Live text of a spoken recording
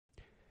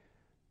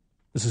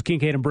This is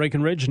Kincaid and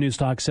Breckenridge, News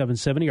Talk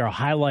 770, our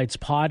highlights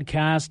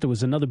podcast. It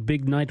was another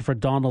big night for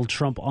Donald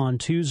Trump on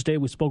Tuesday.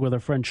 We spoke with our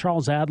friend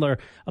Charles Adler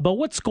about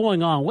what's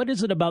going on. What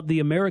is it about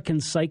the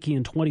American psyche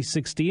in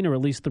 2016, or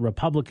at least the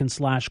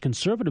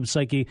Republican/conservative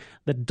psyche,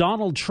 that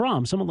Donald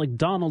Trump, someone like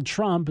Donald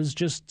Trump, is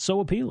just so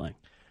appealing?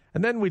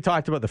 And then we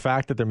talked about the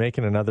fact that they're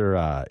making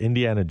another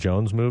Indiana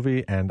Jones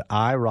movie, and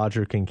I,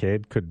 Roger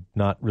Kincaid, could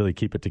not really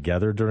keep it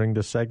together during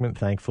this segment.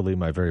 Thankfully,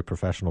 my very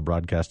professional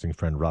broadcasting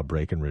friend Rob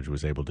Breckenridge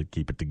was able to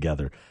keep it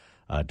together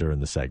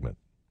during the segment.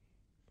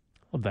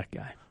 Love that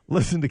guy.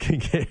 Listen to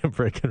Kincaid and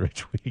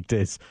Breckenridge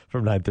weekdays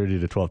from 9:30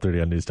 to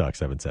 12:30 on News Talk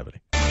 770.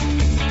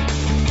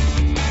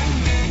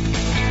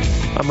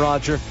 I'm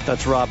Roger.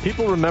 That's Rob.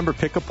 People remember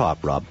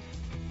Pick-a-Pop, Rob.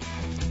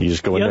 You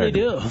just go in there they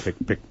do.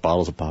 Pick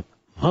bottles of pop.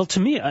 Well, to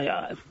me,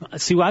 I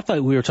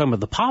thought we were talking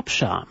about the pop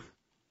shop,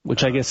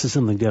 which I guess is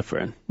something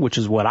different, which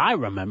is what I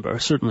remember,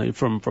 certainly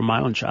from my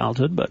own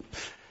childhood. But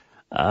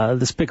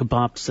this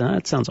Pick-a-Pops,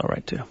 it sounds all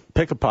right, too.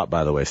 Pick-a-Pop,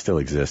 by the way, still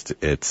exists.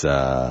 It's in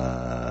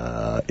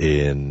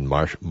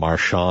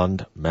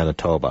Marchand,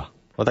 Manitoba.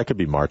 Well, that could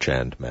be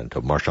Marchand,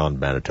 Manitoba. Marchand,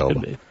 Manitoba.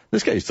 Could be.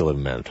 This guy used to live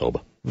in Manitoba.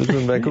 He was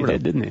in Vancouver. He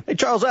did, didn't he? Hey,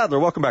 Charles Adler,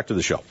 welcome back to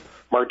the show.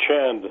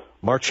 Marchand.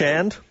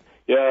 Marchand?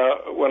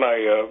 Yeah, when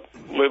I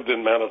lived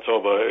in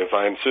Manitoba, if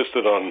I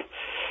insisted on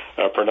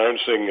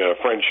pronouncing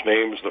French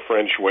names the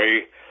French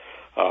way,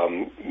 a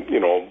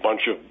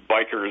bunch of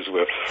bikers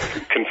with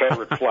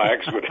Confederate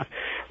flags would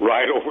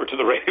ride over to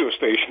the radio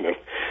station and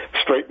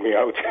straighten me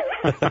out.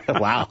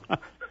 Wow.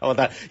 Oh,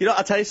 that.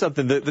 I'll tell you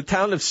something. The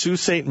town of Sault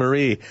Ste.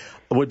 Marie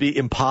would be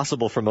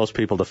impossible for most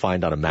people to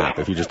find on a map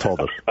if you just told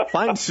them,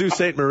 find Sault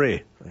Ste.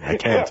 Marie. I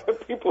can't. Yeah,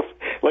 people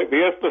like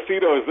the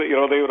Espositos,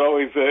 they would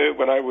always,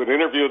 when I would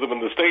interview them in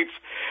the States,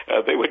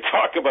 they would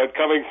talk about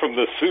coming from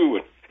the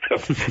Sioux.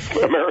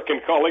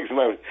 American colleagues,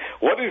 and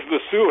what is the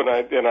Sioux? And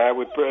I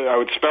would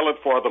spell it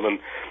for them, and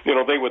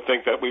they would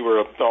think that we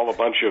were all a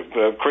bunch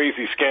of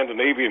crazy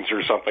Scandinavians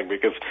or something,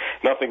 because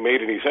nothing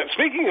made any sense.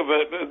 Speaking of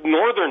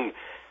northern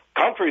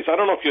countries, I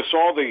don't know if you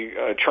saw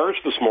the charts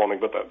this morning,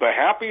 but the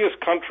happiest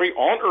country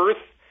on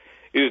earth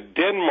is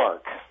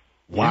Denmark.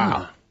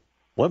 Wow.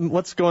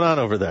 What's going on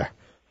over there?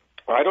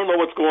 I don't know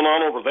what's going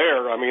on over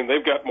there. I mean,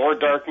 they've got more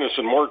darkness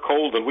and more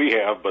cold than we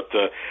have, but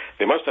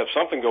they must have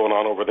something going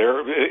on over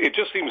there. It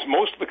just seems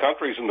most of the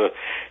countries in the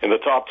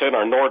top 10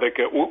 are Nordic.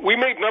 We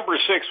made number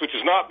 6, which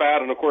is not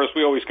bad, and of course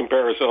we always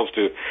compare ourselves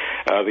to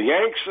the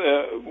Yanks.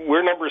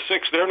 We're number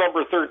 6, they're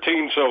number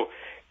 13, so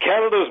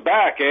Canada's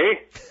back, eh?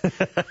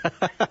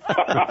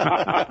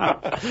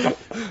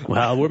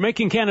 Well, we're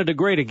making Canada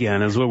great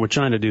again is what we're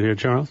trying to do here,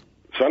 Charles.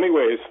 Sunny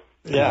ways.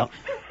 Yeah.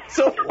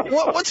 So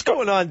what's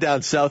going on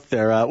down south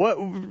there?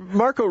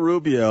 Marco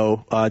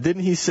Rubio,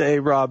 didn't he say,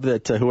 Rob,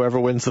 that whoever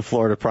wins the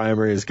Florida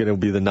primary is going to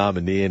be the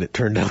nominee, and it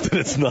turned out that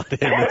it's not him,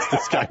 it's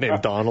this guy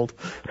named Donald?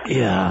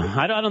 Yeah,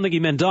 I don't think he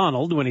meant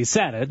Donald when he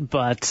said it,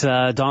 but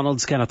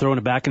Donald's kind of throwing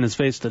it back in his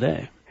face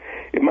today.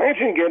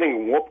 Imagine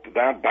getting whooped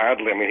that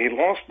badly. I mean, he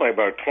lost by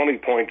about 20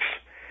 points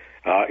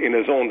in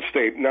his own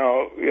state.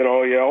 Now,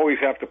 you always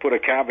have to put a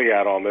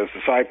caveat on this,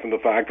 aside from the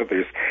fact that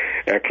there's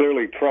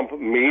clearly Trump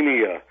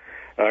mania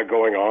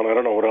going on. I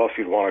don't know what else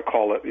you'd want to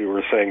call it. You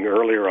were saying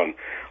earlier on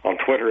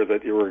Twitter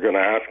that you were going to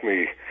ask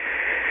me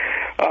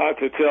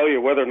to tell you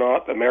whether or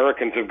not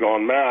Americans have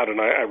gone mad, and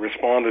I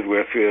responded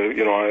with,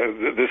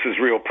 this is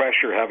real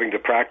pressure having to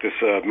practice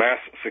mass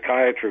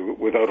psychiatry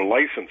without a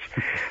license.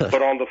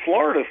 But on the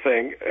Florida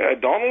thing,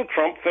 Donald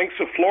Trump thinks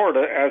of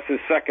Florida as his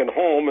second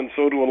home, and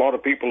so do a lot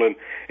of people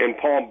in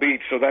Palm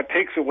Beach. So that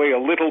takes away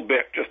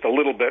just a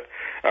little bit,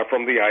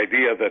 from the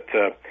idea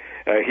that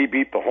he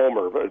beat the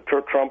homer. But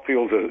Trump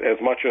feels as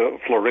much a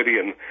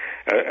Floridian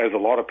as a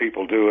lot of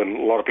people do, and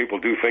a lot of people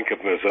do think of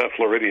him as a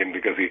Floridian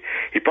because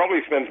he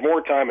probably spends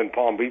more time in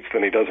Palm Beach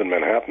than he does in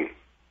Manhattan.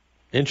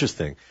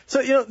 Interesting.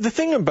 So, the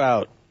thing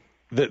about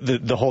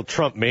the whole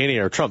Trump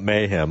mania or Trump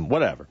mayhem,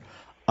 whatever,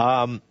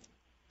 I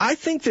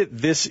think that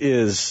this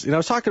is, I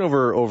was talking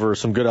over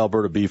some good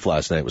Alberta beef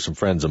last night with some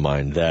friends of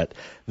mine, that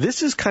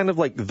this is kind of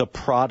like the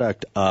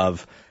product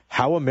of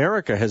how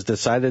America has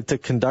decided to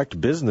conduct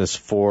business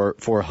for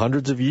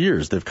hundreds of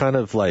years. They've kind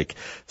of like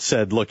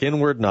said, look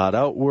inward, not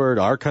outward.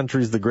 Our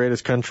country's the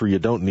greatest country. You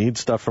don't need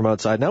stuff from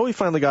outside. Now we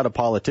finally got a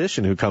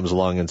politician who comes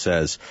along and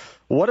says,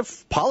 what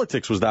if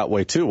politics was that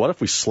way too? What if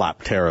we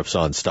slapped tariffs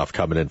on stuff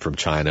coming in from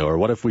China? Or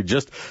what if we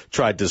just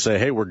tried to say,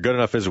 hey, we're good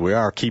enough as we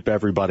are, keep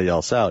everybody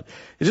else out?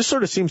 It just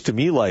sort of seems to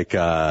me like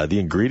the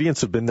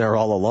ingredients have been there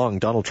all along.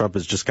 Donald Trump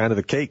is just kind of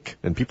the cake,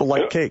 and people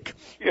like cake.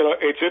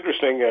 It's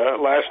interesting.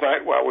 Last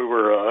night while we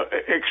were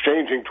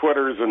exchanging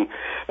Twitters, and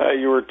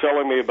you were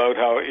telling me about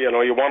how,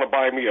 you want to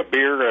buy me a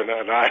beer,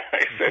 and I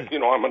said,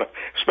 I'm on a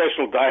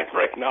special diet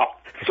right now,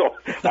 so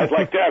I'd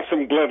like to have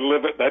some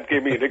Glenlivet. That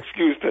gave me an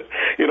excuse to,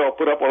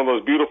 put up one of those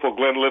those beautiful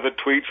Glenlivet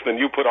tweets, then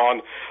you put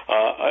on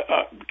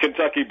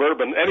Kentucky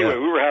bourbon. Anyway,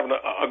 we were having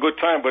a good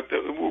time, but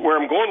where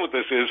I'm going with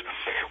this is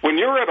when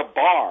you're at a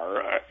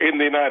bar in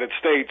the United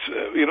States,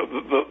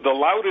 the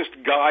loudest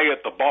guy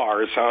at the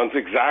bar sounds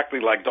exactly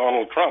like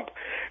Donald Trump.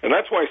 And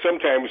that's why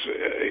sometimes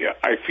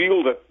I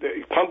feel that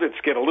pundits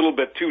get a little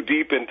bit too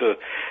deep into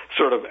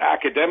sort of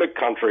academic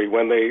country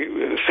when they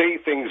say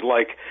things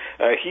like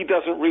he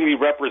doesn't really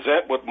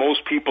represent what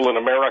most people in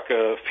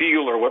America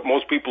feel or what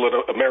most people in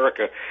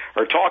America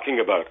are talking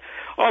about.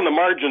 On the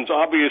margins,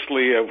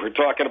 obviously, we're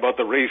talking about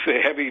the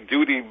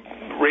heavy-duty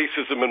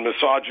racism and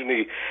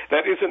misogyny.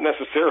 That isn't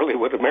necessarily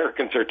what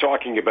Americans are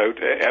talking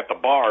about at the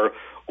bar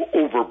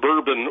over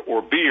bourbon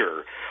or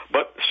beer.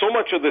 But so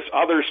much of this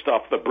other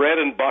stuff, the bread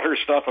and butter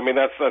stuff, I mean,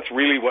 that's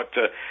really what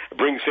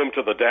brings him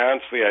to the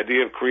dance, the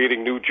idea of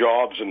creating new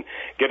jobs and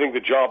getting the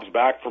jobs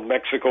back from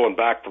Mexico and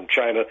back from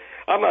China.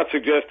 I'm not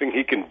suggesting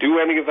he can do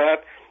any of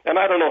that, and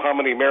I don't know how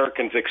many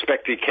Americans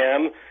expect he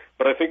can,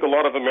 but I think a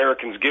lot of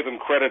Americans give him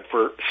credit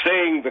for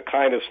saying the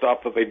kind of stuff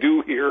that they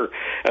do here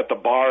at the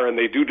bar and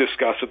they do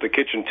discuss at the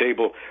kitchen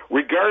table,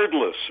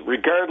 regardless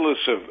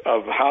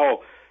of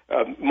how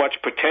much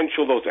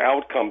potential those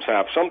outcomes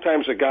have.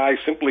 Sometimes a guy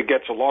simply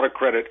gets a lot of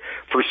credit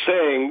for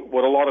saying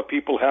what a lot of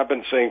people have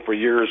been saying for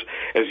years,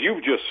 as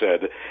you've just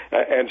said,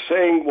 and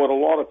saying what a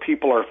lot of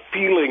people are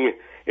feeling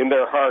in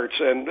their hearts.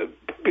 And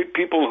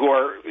people who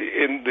are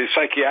in the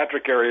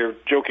psychiatric area,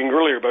 joking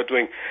earlier about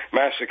doing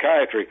mass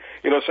psychiatry,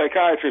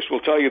 psychiatrists will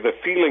tell you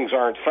that feelings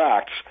aren't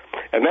facts,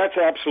 and that's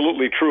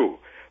absolutely true.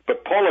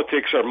 But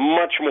politics are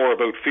much more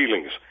about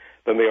feelings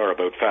than they are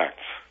about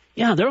facts.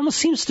 Yeah, there almost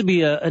seems to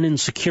be an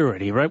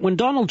insecurity, right? When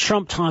Donald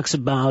Trump talks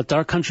about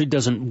our country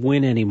doesn't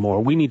win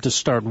anymore, we need to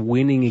start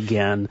winning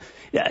again,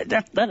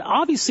 that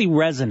obviously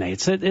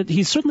resonates.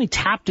 He's certainly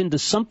tapped into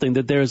something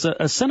that there's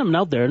a sentiment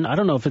out there, and I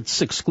don't know if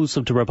it's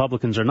exclusive to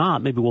Republicans or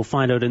not. Maybe we'll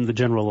find out in the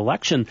general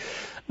election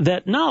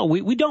that, no,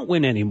 we don't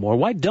win anymore.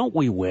 Why don't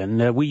we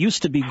win? We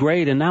used to be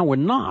great, and now we're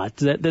not.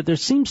 That there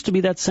seems to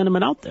be that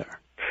sentiment out there.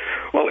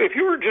 Well, if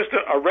you were just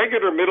a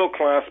regular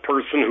middle-class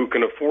person who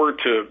can afford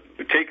to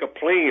take a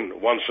plane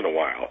once in a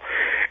while,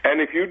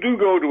 and if you do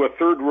go to a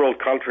third-world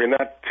country, and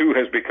that, too,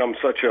 has become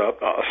such a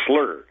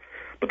slur,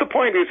 but the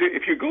point is,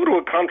 if you go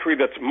to a country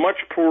that's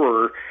much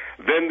poorer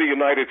than the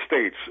United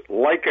States,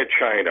 like a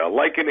China,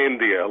 like in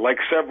India, like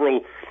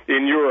several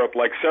in Europe,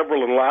 like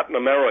several in Latin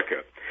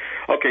America,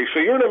 okay,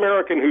 so you're an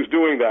American who's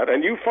doing that,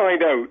 and you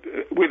find out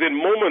within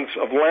moments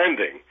of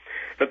landing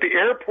that the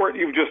airport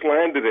you've just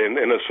landed in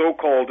a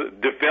so-called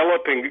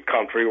developing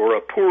country or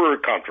a poorer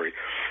country,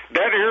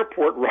 that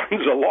airport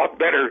runs a lot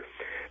better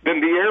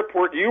than the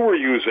airport you were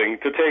using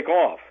to take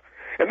off.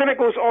 And then it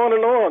goes on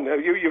and on.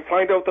 You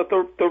find out that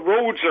the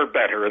roads are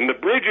better and the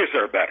bridges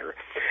are better.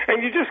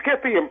 And you just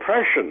get the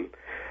impression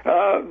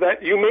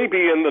that you may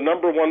be in the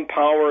number one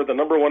power, the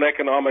number one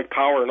economic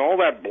power, and all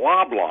that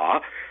blah, blah,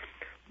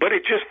 but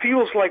it just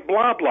feels like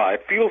blah, blah.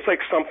 It feels like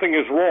something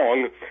is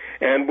wrong.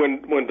 And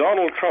when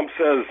Donald Trump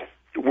says,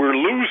 we're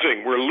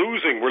losing,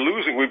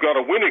 we've got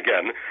to win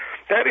again,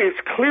 that is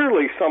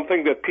clearly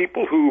something that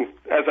people who,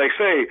 as I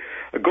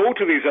say, go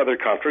to these other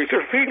countries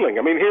are feeling.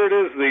 I mean, here it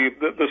is,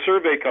 the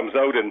survey comes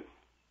out, and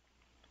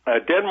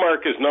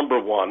Denmark is number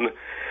 1,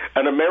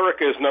 and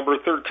America is number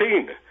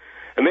 13.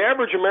 And the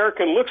average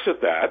American looks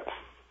at that,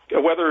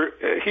 whether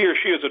he or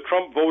she is a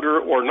Trump voter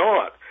or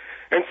not,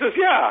 and says,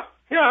 yeah,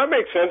 that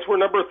makes sense, we're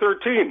number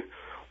 13.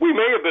 We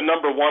may have been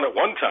number 1 at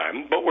one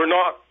time, but we're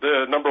not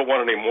number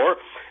 1 anymore.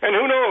 And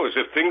who knows,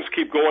 if things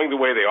keep going the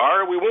way they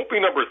are, we won't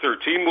be number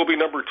 13, we'll be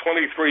number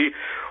 23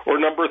 or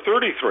number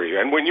 33.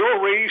 And when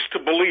you're raised to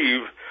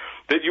believe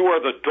that you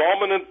are the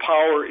dominant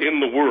power in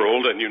the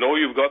world, and you know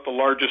you've got the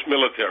largest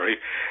military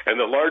and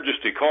the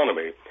largest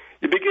economy,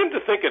 you begin to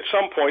think at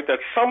some point that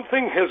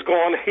something has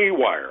gone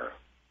haywire.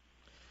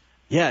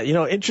 Yeah,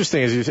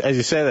 interesting, as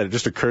you say that, it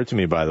just occurred to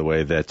me, by the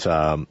way, that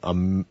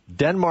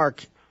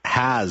Denmark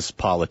has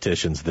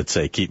politicians that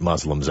say keep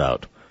Muslims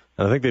out.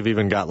 And I think they've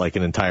even got like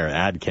an entire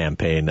ad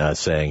campaign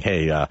saying,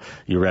 hey,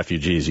 you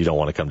refugees, you don't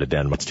want to come to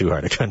Denmark. It's too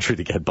hard a country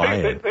to get by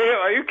in.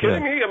 Are you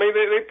kidding me? I mean,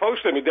 they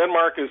posted. I mean,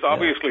 Denmark is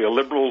obviously a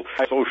liberal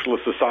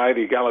socialist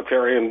society,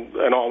 egalitarian,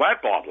 and all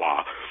that blah,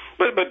 blah.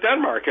 But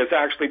Denmark has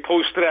actually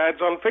posted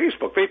ads on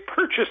Facebook. They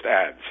purchased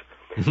ads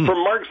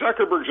from Mark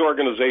Zuckerberg's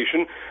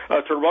organization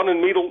to run in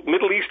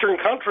Middle Eastern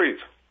countries.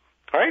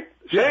 Right?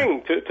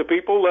 Saying to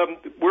people,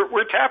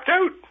 we're tapped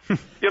out.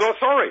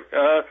 Sorry.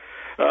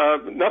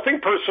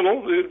 Nothing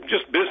personal,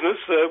 just business.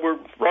 We're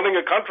running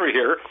a country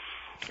here,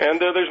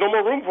 and there's no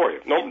more room for you.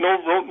 No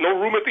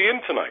room at the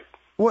inn tonight.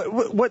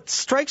 What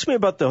strikes me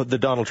about the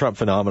Donald Trump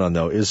phenomenon,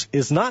 though,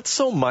 is not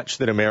so much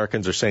that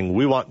Americans are saying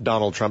we want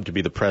Donald Trump to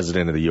be the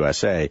president of the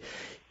USA.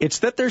 It's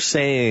that they're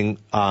saying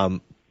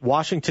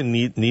Washington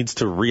needs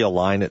to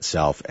realign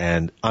itself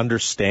and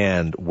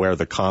understand where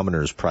the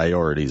commoners'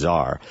 priorities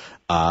are.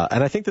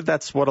 And I think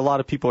that's what a lot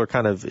of people are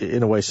kind of,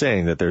 in a way,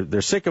 saying, that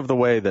they're sick of the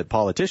way that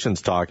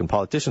politicians talk and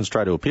politicians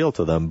try to appeal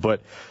to them.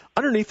 But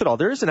underneath it all,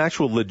 there is an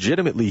actual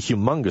legitimately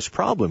humongous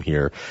problem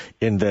here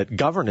in that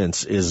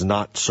governance is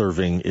not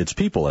serving its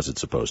people as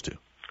it's supposed to.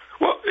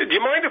 Well, do you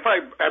mind if I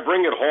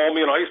bring it home?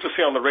 I used to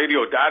say on the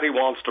radio, Daddy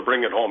wants to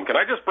bring it home. Can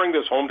I just bring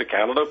this home to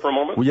Canada for a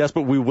moment? Well, yes,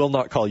 but we will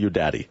not call you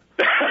Daddy.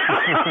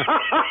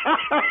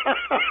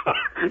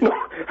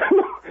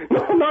 No,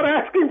 I'm not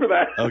asking for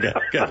that. Okay,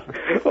 good.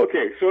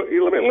 Okay, so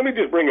let me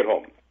just bring it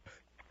home.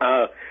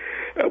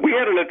 We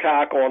had an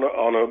attack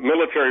on a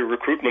military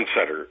recruitment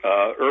center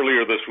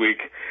earlier this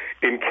week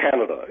in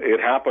Canada.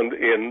 It happened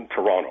in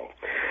Toronto.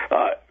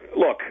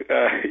 Look,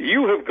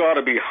 you have got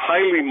to be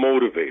highly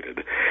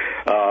motivated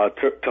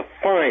to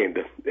find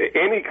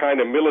any kind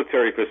of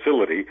military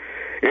facility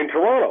in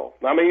Toronto.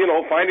 I mean,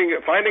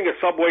 finding a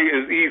subway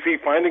is easy.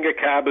 Finding a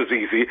cab is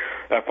easy.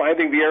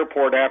 Finding the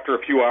airport after a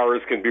few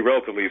hours can be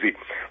relatively easy.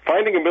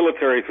 Finding a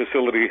military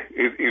facility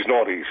is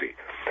not easy.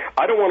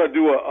 I don't want to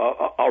do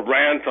a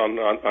rant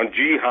on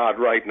jihad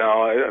right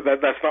now.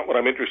 That's not what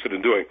I'm interested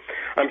in doing.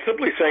 I'm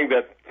simply saying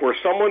that for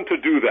someone to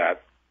do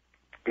that,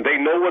 they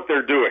know what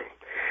they're doing.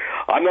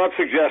 I'm not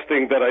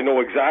suggesting that I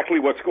know exactly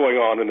what's going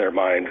on in their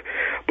mind,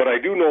 but I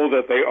do know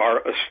that they are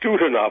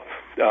astute enough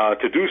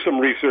to do some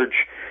research,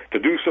 to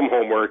do some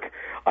homework.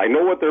 I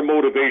know what their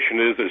motivation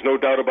is. There's no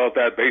doubt about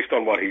that based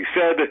on what he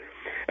said,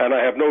 and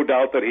I have no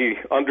doubt that he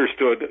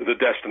understood the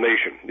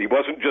destination. He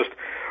wasn't just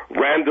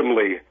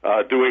randomly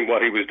doing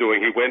what he was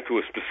doing. He went to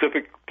a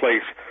specific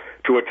place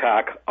to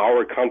attack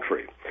our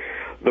country.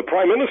 The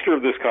Prime Minister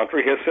of this country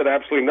has said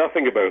absolutely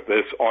nothing about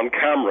this on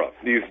camera.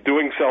 He's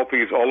doing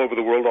selfies all over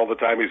the world all the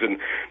time. He's in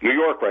New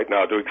York right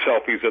now doing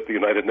selfies at the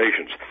United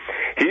Nations.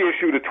 He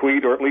issued a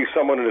tweet, or at least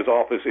someone in his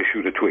office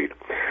issued a tweet.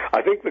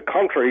 I think the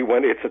country,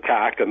 when it's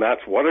attacked, and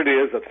that's what it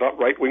is, that's not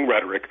right-wing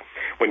rhetoric,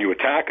 when you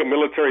attack a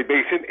military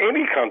base in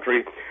any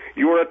country,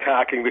 you are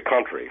attacking the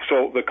country.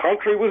 So the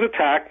country was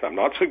attacked. I'm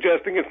not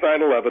suggesting it's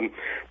 9/11,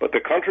 but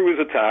the country was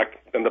attacked,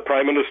 and the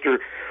Prime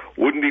Minister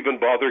wouldn't even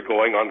bother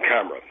going on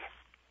camera.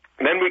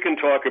 Then we can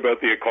talk about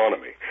the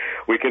economy.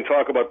 We can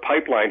talk about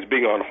pipelines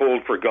being on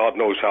hold for God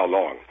knows how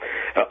long.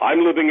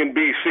 I'm living in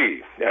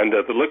BC, and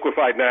the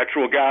liquefied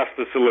natural gas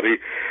facility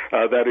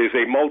that is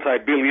a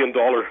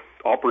multi-billion-dollar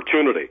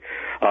opportunity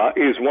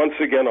is once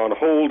again on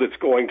hold. It's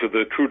going to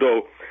the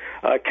Trudeau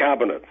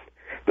cabinet.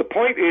 The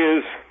point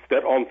is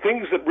that on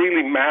things that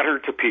really matter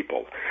to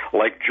people,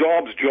 like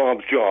jobs,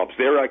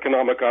 their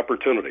economic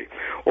opportunity,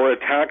 or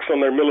attacks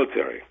on their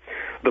military,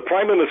 the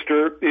Prime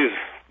Minister is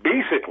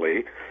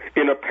basically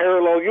in a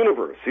parallel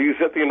universe.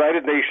 He's at the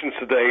United Nations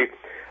today,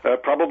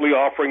 probably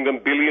offering them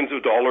billions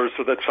of dollars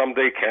so that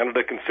someday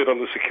Canada can sit on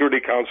the Security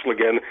Council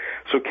again,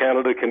 so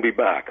Canada can be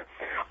back.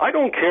 I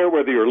don't care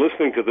whether you're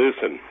listening to this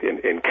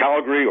in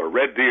Calgary or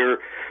Red Deer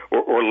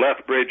or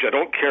Lethbridge. I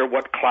don't care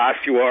what class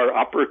you are,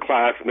 upper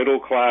class, middle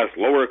class,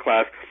 lower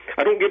class.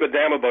 I don't give a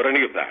damn about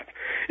any of that.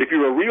 If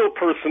you're a real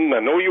person, I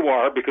know you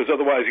are, because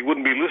otherwise you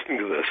wouldn't be listening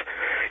to this,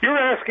 you're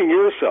asking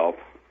yourself,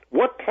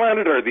 what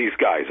planet are these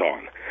guys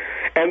on?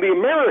 And the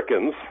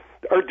Americans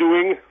are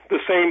doing the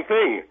same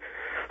thing.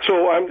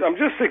 So I'm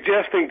just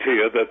suggesting to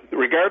you that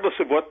regardless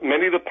of what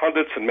many of the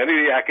pundits and many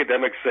of the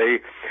academics say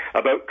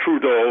about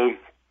Trudeau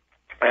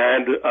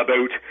and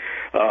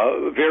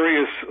about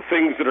various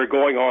things that are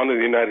going on in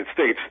the United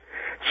States,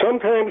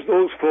 sometimes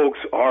those folks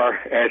are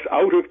as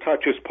out of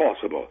touch as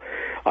possible.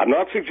 I'm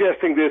not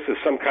suggesting this as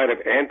some kind of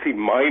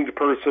anti-mind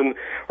person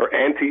or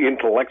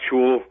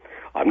anti-intellectual.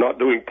 I'm not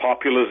doing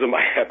populism.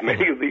 I have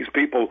many of these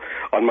people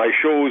on my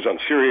shows on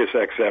Sirius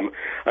XM.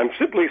 I'm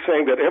simply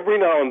saying that every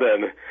now and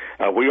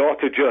then we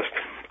ought to just,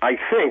 I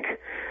think,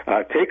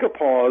 take a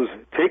pause,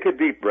 take a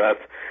deep breath,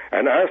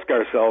 and ask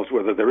ourselves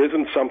whether there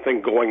isn't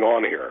something going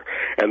on here.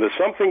 And the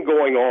something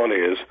going on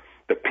is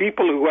the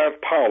people who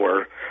have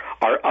power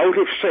are out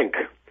of sync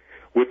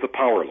with the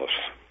powerless.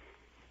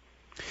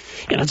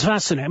 Yeah, it's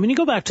fascinating. I mean, you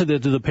go back to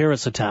the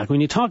Paris attack. When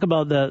you talk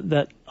about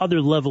that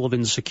other level of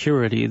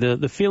insecurity,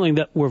 the feeling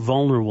that we're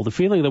vulnerable, the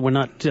feeling that we're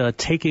not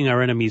taking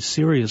our enemies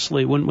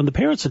seriously. When the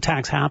Paris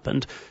attacks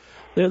happened,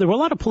 there were a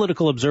lot of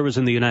political observers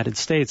in the United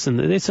States, and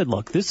they said,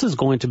 look, this is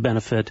going to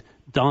benefit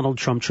Donald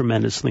Trump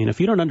tremendously. And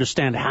if you don't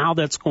understand how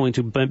that's going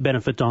to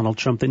benefit Donald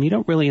Trump, then you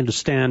don't really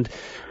understand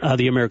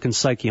the American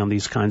psyche on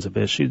these kinds of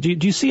issues. Do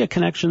you see a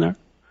connection there?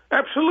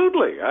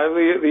 Absolutely.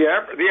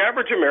 The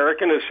average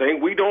American is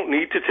saying we don't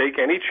need to take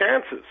any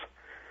chances.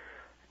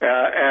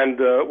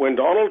 And when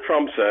Donald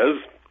Trump says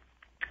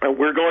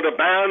we're going to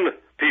ban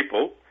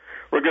people,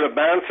 we're going to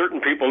ban certain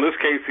people, in this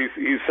case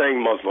he's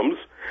saying Muslims,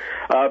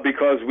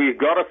 because we've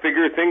got to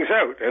figure things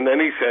out. And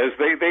then he says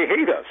they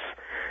hate us.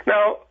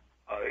 Now,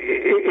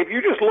 if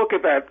you just look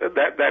at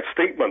that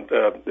statement,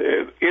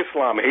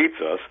 Islam hates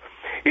us,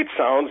 it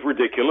sounds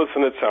ridiculous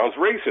and it sounds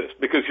racist,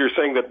 because you're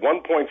saying that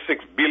 1.6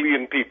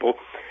 billion people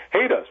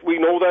hate us. We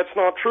know that's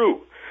not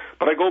true.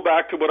 But I go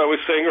back to what I was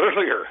saying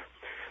earlier.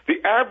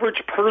 The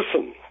average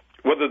person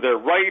whether they're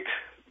right,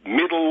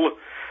 middle,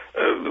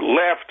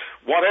 left,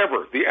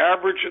 whatever. The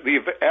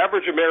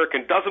average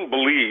American doesn't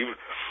believe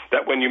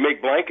that when you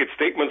make blanket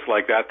statements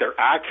like that, they're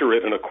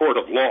accurate in a court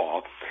of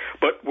law.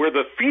 But where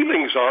the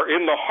feelings are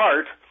in the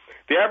heart,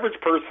 the average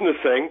person is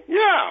saying,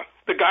 yeah,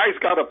 the guy's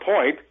got a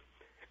point,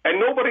 and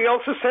nobody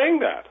else is saying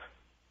that.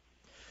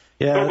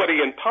 Yeah.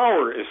 Nobody in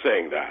power is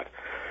saying that.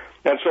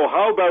 And so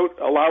how about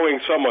allowing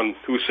someone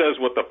who says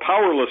what the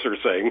powerless are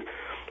saying,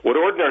 what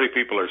ordinary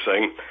people are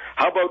saying,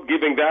 how about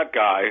giving that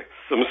guy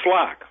some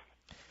slack?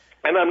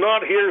 And I'm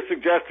not here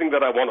suggesting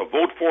that I want to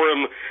vote for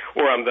him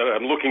or that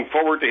I'm looking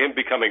forward to him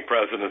becoming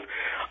president.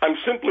 I'm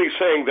simply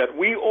saying that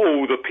we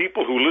owe the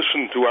people who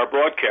listen to our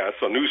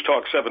broadcasts on News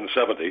Talk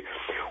 770,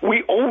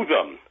 we owe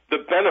them the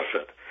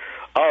benefit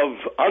of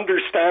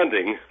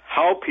understanding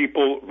how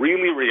people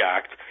really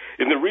react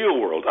in the real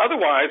world.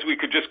 Otherwise, we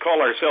could just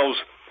call ourselves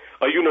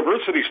a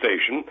university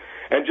station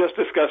and just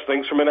discuss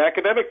things from an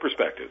academic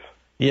perspective.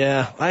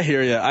 Yeah, I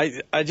hear you.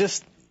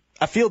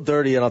 I feel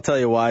dirty, and I'll tell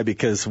you why,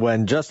 because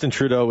when Justin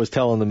Trudeau was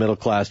telling the middle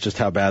class just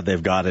how bad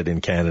they've got it in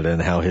Canada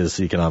and how his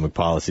economic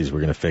policies were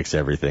going to fix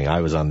everything,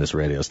 I was on this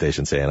radio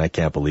station saying, I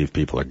can't believe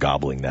people are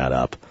gobbling that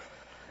up.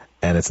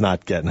 And it's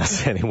not getting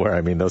us anywhere.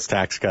 I mean, those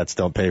tax cuts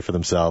don't pay for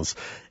themselves,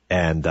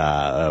 and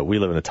we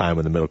live in a time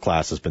when the middle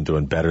class has been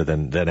doing better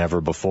than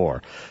ever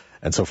before.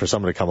 And so for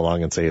someone to come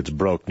along and say it's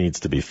broke, needs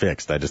to be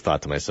fixed, I just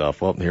thought to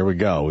myself, well, here we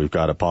go. We've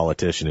got a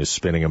politician who's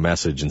spinning a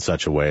message in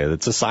such a way that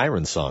it's a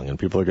siren song, and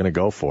people are going to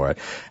go for it.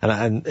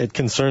 And it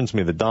concerns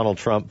me that Donald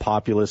Trump,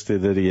 populist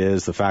that he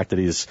is, the fact that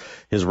his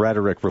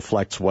rhetoric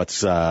reflects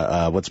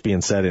what's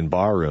being said in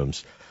bar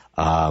rooms.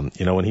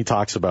 When he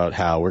talks about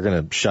how we're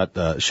going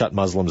to shut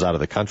Muslims out of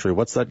the country,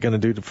 what's that going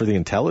to do for the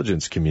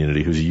intelligence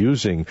community who's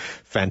using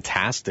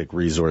fantastic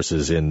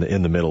resources in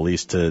the Middle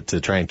East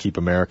to try and keep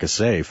America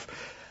safe?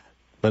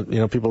 But,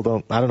 people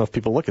don't, I don't know if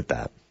people look at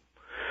that.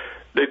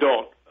 They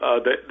don't.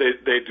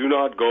 They do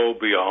not go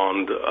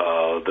beyond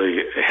the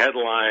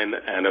headline,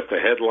 and if the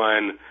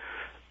headline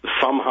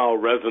somehow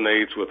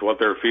resonates with what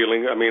they're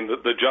feeling, I mean,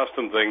 the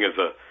Justin thing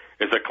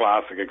is a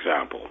classic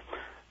example.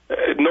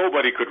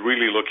 Nobody could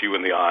really look you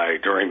in the eye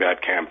during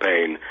that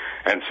campaign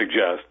and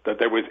suggest that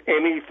there was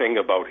anything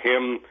about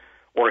him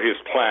or his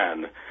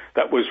plan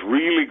that was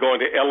really going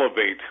to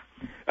elevate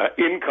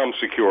income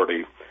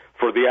security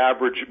for the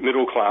average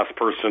middle-class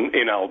person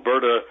in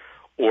Alberta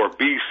or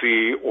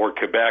BC or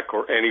Quebec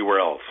or anywhere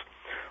else.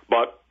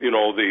 But,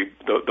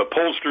 the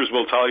pollsters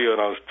will tell you, and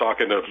I was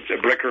talking to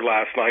Bricker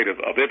last night of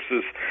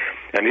Ipsos,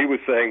 and he was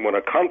saying when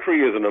a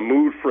country is in a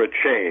mood for a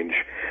change,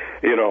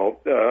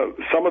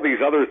 some of these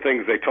other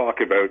things they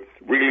talk about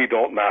really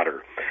don't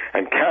matter.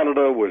 And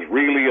Canada was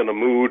really in a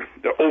mood,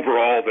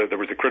 overall, there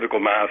was a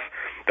critical mass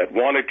that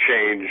wanted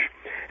change,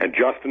 and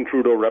Justin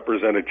Trudeau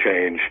represented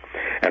change.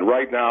 And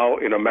right now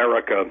in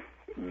America,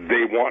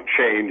 they want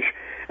change,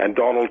 and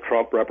Donald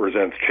Trump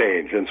represents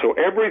change. And so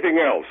everything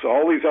else,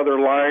 all these other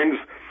lines,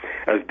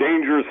 as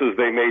dangerous as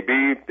they may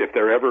be, if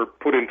they're ever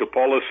put into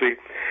policy,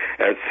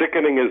 as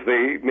sickening as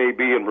they may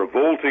be and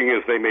revolting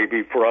as they may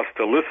be for us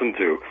to listen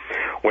to,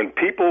 when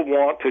people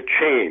want to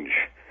change,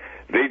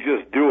 they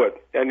just do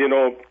it. And,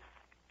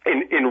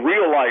 in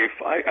real life,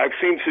 I've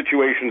seen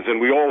situations,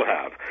 and we all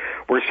have,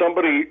 where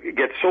somebody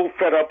gets so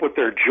fed up with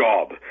their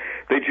job,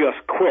 they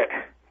just quit.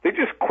 They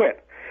just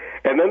quit.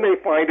 And then they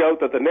find out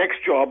that the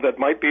next job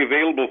that might be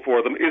available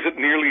for them isn't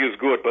nearly as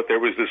good, but there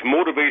was this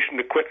motivation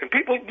to quit. And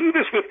people do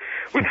this with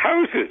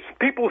houses.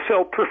 People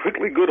sell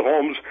perfectly good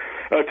homes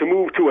to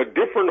move to a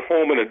different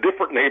home in a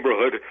different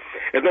neighborhood,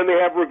 and then they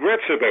have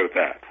regrets about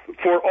that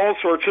for all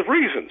sorts of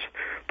reasons.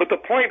 But the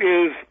point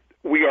is,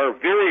 we are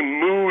very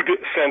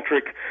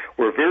mood-centric.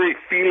 We're very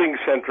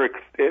feeling-centric.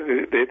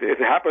 It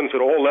happens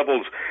at all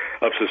levels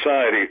of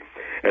society.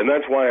 And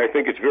that's why I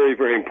think it's very,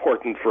 very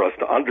important for us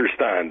to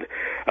understand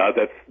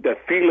that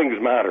feelings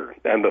matter.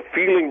 And the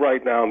feeling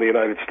right now in the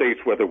United States,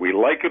 whether we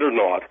like it or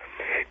not,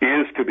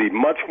 is to be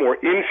much more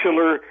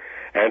insular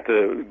and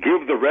to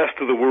give the rest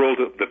of the world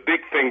the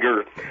big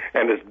finger.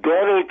 And it's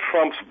Donald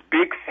Trump's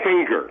big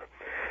finger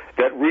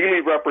that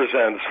really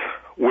represents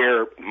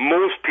where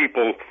most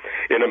people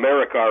in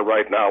America are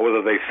right now,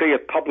 whether they say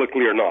it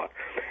publicly or not.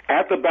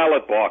 At the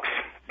ballot box,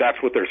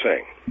 that's what they're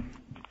saying.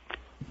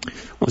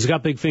 Well, he's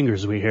got big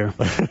fingers, we hear.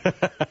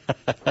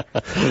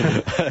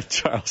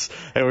 Charles,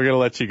 hey, we're going to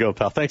let you go,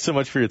 pal. Thanks so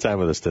much for your time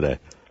with us today.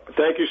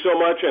 Thank you so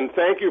much, and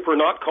thank you for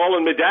not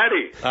calling me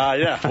Daddy.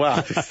 Yeah,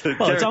 well.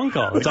 Well, it's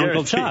Uncle. It's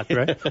Uncle Chuck,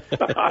 right? All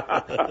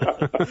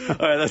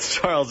right, that's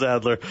Charles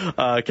Adler.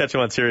 Catch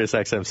him on Sirius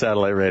XM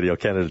Satellite Radio,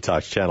 Canada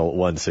Talks, Channel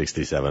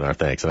 167. Our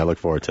thanks, and I look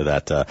forward to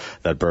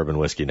that bourbon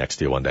whiskey next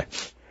to you one day.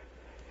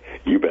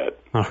 You bet.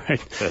 All right.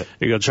 There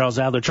you go, Charles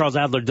Adler.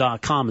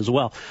 CharlesAdler.com as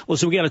well.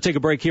 Listen, we got to take a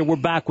break here. We're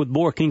back with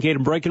more Kincaid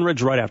and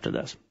Breckenridge right after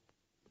this.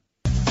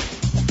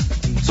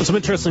 So some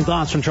interesting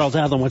thoughts from Charles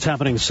Adler on what's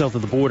happening south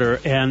of the border.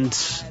 And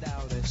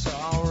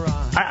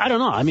I don't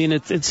know. I mean,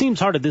 it seems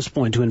hard at this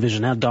point to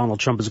envision how Donald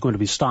Trump is going to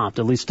be stopped,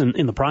 at least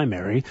in the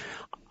primary.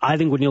 I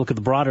think when you look at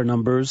the broader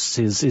numbers,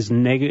 his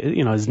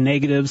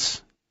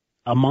negatives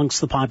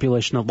amongst the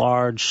population at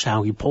large,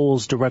 how he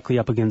polls directly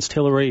up against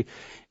Hillary,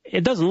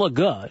 it doesn't look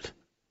good.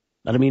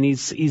 But, I mean,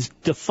 he's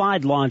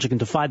defied logic and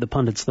defied the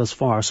pundits thus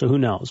far, so who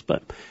knows.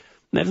 But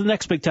the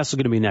next big test is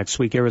going to be next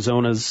week.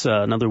 Arizona's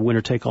another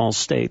winner-take-all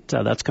state.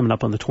 That's coming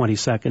up on the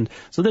 22nd.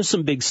 So there's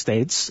some big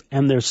states,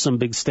 and there's some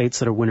big states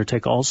that are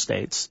winner-take-all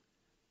states.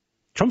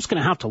 Trump's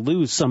going to have to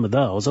lose some of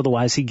those,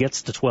 otherwise he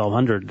gets to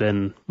 1,200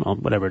 and, well,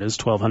 whatever it is,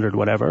 1,200,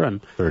 whatever.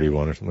 And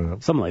 31 or something like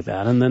that. Something like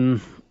that, and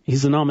then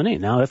he's the nominee.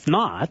 Now, if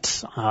not,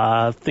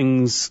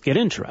 things get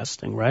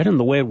interesting, right? And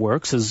the way it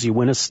works is you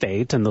win a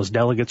state, and those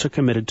delegates are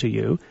committed to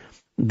you.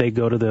 They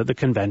go to the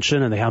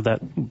convention, and they have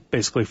that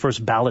basically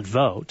first ballot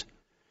vote.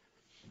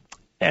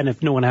 And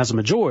if no one has a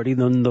majority,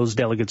 then those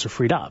delegates are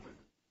freed up.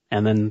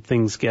 And then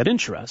things get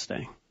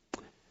interesting.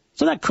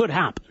 So that could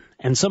happen.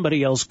 And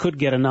somebody else could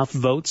get enough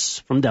votes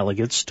from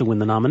delegates to win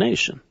the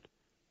nomination.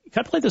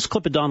 Can I play this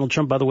clip of Donald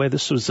Trump, by the way?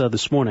 This was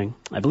this morning.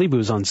 I believe it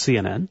was on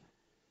CNN.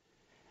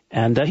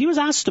 And he was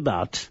asked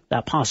about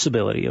that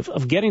possibility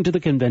of getting to the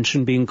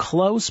convention, being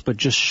close, but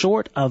just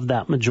short of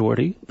that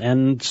majority,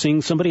 and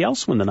seeing somebody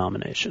else win the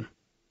nomination.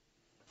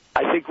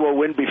 I think we'll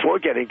win before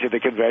getting to the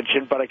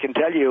convention, but I can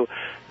tell you,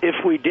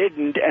 if we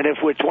didn't, and if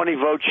we're 20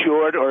 votes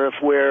short, or if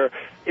we're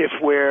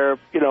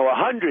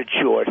 100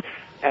 short,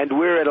 and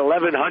we're at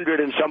 1,100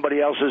 and somebody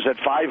else is at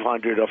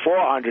 500 or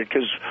 400,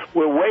 because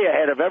we're way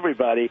ahead of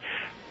everybody,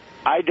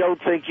 I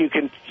don't think you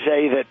can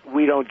say that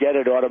we don't get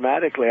it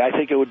automatically. I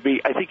think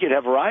you'd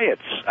have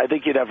riots.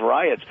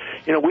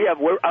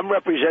 I'm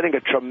representing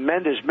a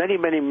tremendous, many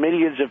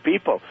millions of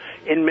people.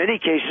 In many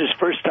cases,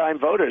 first-time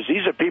voters.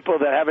 These are people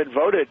that haven't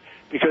voted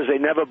because they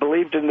never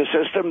believed in the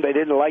system. They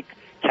didn't like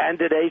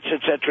candidates,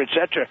 et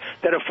cetera,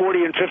 that are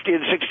 40 and 50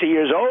 and 60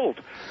 years old,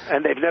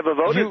 and they've never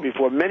voted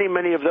before.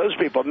 Many of those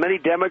people, many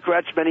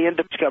Democrats, many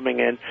independents coming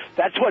in.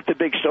 That's what the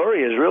big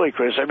story is, really,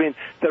 Chris. I mean,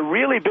 the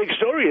really big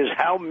story is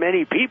how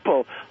many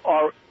people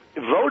are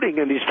voting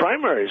in these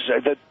primaries.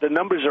 The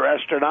numbers are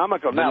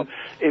astronomical. Now,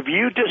 if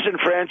you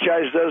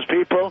disenfranchise those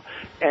people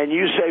and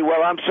you say,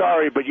 well, I'm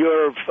sorry, but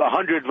you're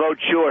 100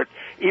 votes short,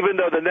 even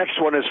though the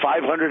next one is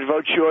 500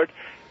 votes short,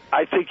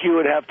 I think you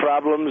would have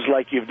problems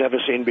like you've never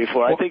seen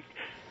before. I think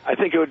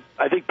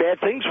bad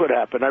things would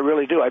happen. I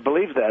really do. I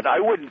believe that. I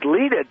wouldn't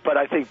lead it, but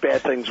I think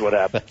bad things would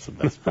happen. That's the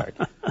best part.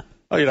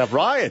 You'd have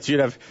riots.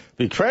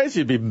 Be crazy.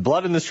 You'd be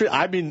blood in the street.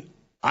 I mean,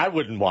 I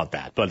wouldn't want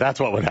that, but that's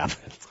what would happen.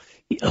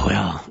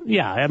 Well,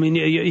 yeah. I mean,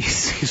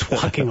 he's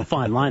walking a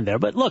fine line there.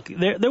 But look,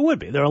 there would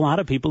be. There are a lot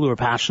of people who are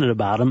passionate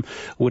about him,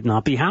 would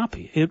not be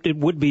happy. It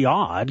would be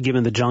odd,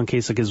 given that John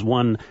Kasich has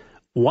won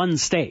one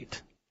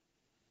state,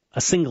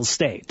 a single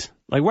state.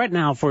 Like right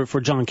now, for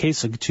John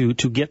Kasich to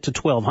get to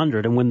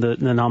 1,200 and win the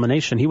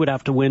nomination, he would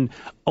have to win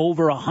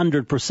over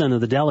 100%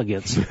 of the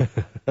delegates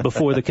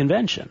before the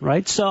convention,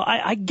 right? So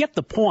I get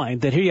the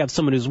point that here you have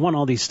someone who's won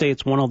all these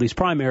states, won all these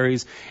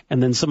primaries,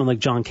 and then someone like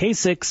John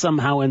Kasich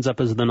somehow ends up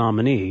as the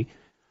nominee.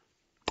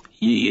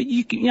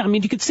 You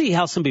could see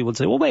how some people would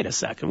say, well, wait a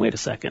second.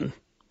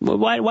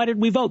 Why did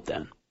we vote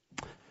then?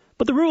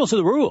 But the rules are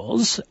the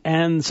rules,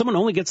 and someone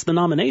only gets the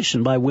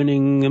nomination by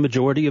winning a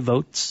majority of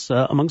votes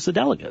amongst the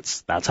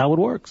delegates. That's how it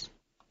works.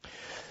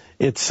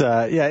 It's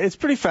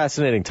pretty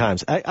fascinating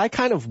times. I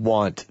kind of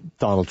want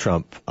Donald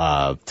Trump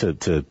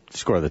to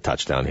score the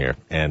touchdown here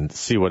and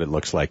see what it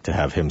looks like to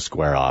have him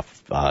square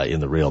off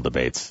in the real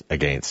debates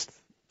against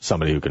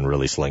somebody who can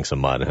really sling some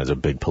mud and has a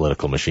big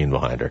political machine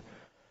behind her.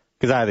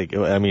 Because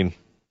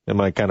am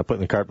I kind of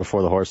putting the cart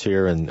before the horse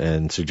here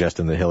and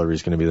suggesting that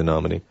Hillary's going to be the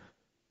nominee?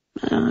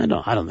 I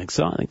don't think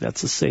so. I think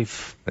that's a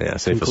safe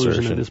conclusion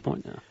assertion at this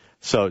point. Yeah.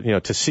 So,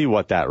 to see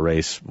what that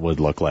race would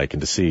look like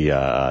and to see,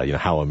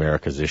 how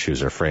America's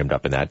issues are framed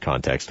up in that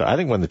context, I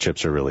think when the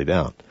chips are really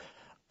down,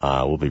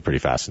 will be pretty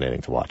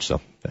fascinating to watch.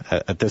 So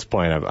at this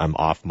point,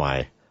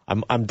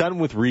 I'm done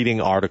with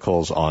reading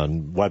articles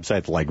on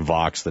websites like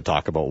Vox that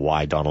talk about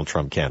why Donald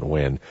Trump can't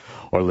win,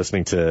 or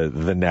listening to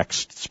the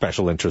next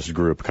special interest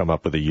group come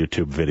up with a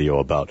YouTube video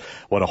about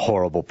what a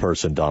horrible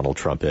person Donald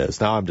Trump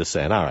is. Now I'm just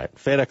saying, all right,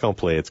 fait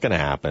accompli, it's going to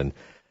happen.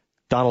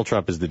 Donald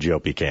Trump is the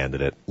GOP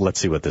candidate. Let's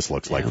see what this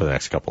looks like for the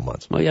next couple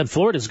months. Well, you had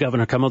Florida's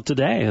governor come out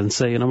today and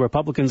say,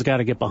 Republicans got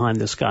to get behind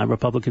this guy.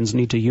 Republicans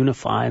need to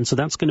unify. And so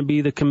that's going to be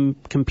the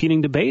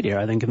competing debate here,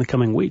 I think, in the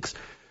coming weeks.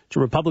 Do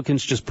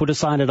Republicans just put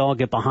aside it all,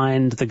 get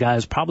behind the guy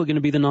who's probably going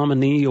to be the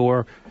nominee,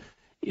 or,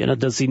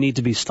 does he need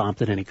to be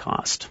stopped at any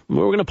cost?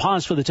 We're going to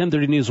pause for the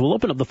 10:30 news. We'll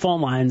open up the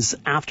phone lines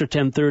after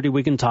 10:30.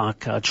 We can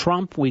talk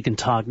Trump. We can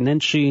talk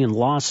Nenshi and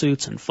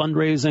lawsuits and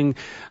fundraising.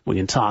 We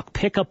can talk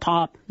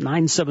Pick-a-Pop,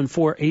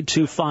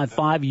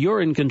 974-8255. You're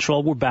in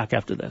control. We're back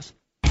after this.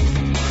 All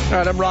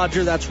right, I'm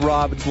Roger. That's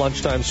Rob. It's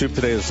lunchtime soup.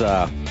 Today is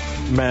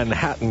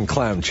Manhattan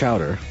clam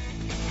chowder.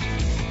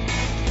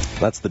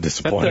 That's the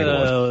disappointing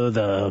one.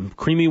 The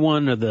creamy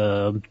one or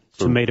the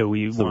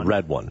tomato-y one? The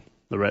red one.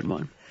 The red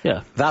one.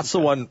 Yeah. That's the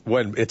one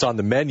when it's on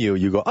the menu,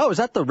 you go, oh, is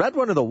that the red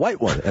one or the white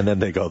one? And then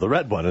they go, the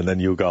red one. And then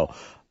you go,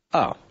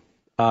 oh,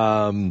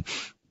 going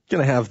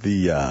to have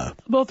the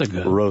both are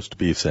good. Roast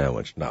beef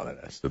sandwich. No,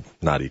 that's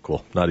not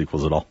equal. Not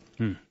equals at all.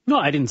 No,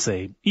 I didn't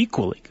say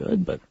equally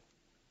good, but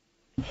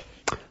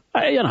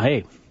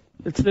hey,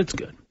 it's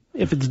good.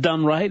 If it's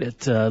done right,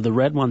 the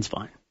red one's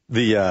fine.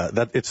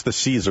 It's the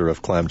Caesar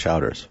of clam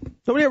chowders.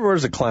 Nobody ever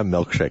orders a clam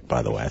milkshake,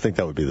 by the way. I think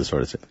that would be the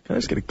sort of thing. Can I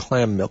just get a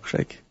clam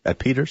milkshake at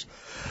Peter's?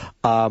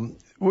 We're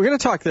going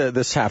to talk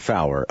this half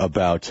hour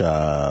about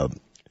a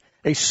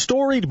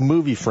storied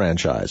movie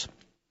franchise.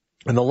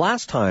 And the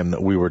last time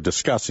that we were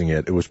discussing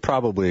it, it was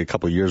probably a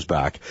couple of years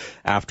back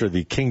after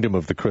the Kingdom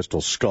of the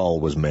Crystal Skull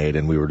was made,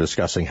 and we were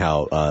discussing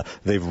how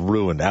they've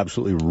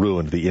absolutely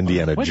ruined the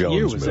Indiana Jones movies. What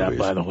year was that,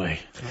 by the way?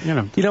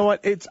 You know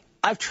what?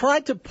 I've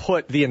tried to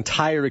put the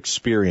entire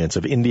experience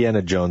of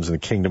Indiana Jones and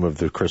the Kingdom of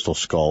the Crystal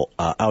Skull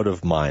out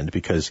of mind,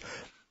 because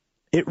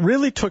it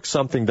really took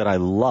something that I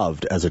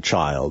loved as a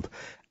child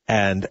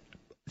and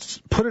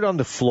put it on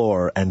the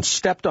floor and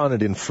stepped on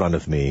it in front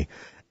of me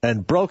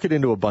and broke it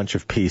into a bunch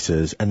of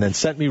pieces and then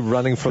sent me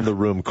running from the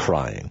room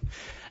crying.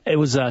 It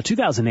was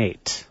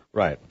 2008.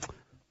 Right.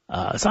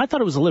 So I thought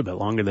it was a little bit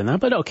longer than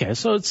that, but okay.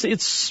 So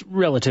it's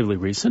relatively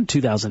recent,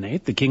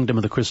 2008, The Kingdom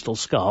of the Crystal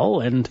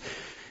Skull, and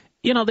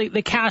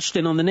they cashed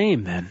in on the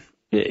name then.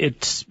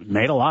 It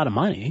made a lot of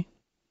money.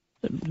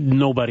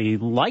 Nobody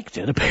liked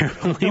it,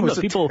 apparently. It was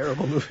but a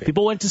terrible movie.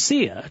 People went to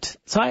see it.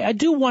 So I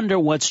do wonder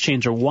what's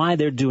changed or why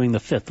they're doing the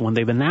fifth one.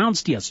 They've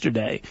announced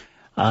yesterday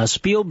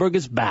Spielberg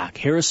is back.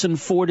 Harrison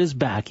Ford is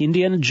back.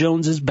 Indiana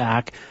Jones is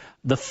back.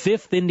 The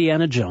fifth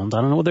Indiana Jones.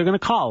 I don't know what they're going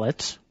to call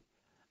it,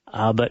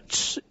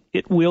 but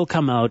it will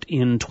come out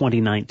in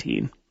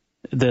 2019.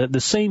 The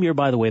same year,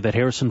 by the way, that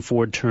Harrison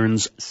Ford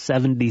turns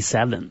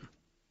 77.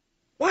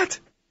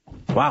 What?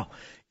 Wow.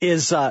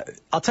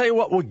 I'll tell you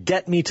what would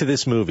get me to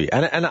this movie,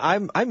 and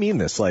I mean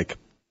this, like,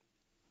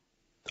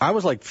 I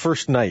was like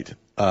first night,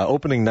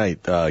 opening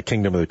night,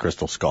 Kingdom of the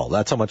Crystal Skull.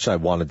 That's how much I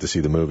wanted to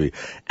see the movie.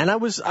 And I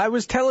was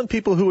telling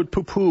people who would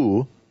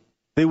poo-poo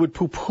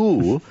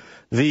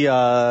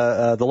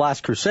the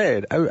Last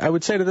Crusade. I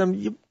would say to them,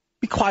 you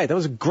be quiet. That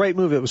was a great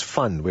movie. It was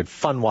fun. We had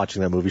fun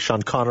watching that movie.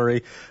 Sean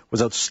Connery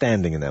was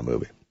outstanding in that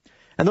movie.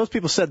 And those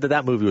people said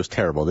that movie was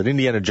terrible, that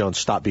Indiana Jones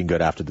stopped being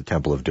good after the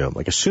Temple of Doom.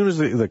 Like, as soon as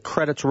the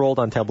credits rolled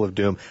on Temple of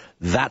Doom,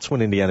 that's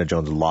when Indiana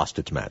Jones lost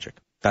its magic.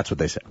 That's what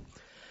they said.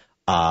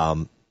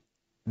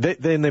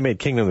 Then they made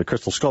Kingdom of the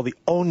Crystal Skull. The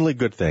only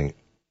good thing,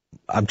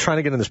 I'm trying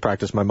to get in this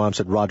practice. My mom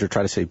said, Roger,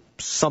 try to say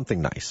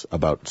something nice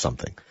about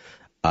something.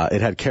 It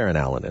had Karen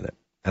Allen in it.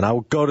 And I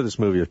will go to this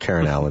movie if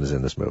Karen Allen is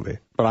in this movie.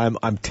 But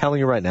I'm telling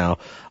you right now,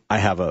 I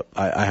have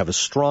a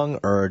strong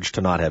urge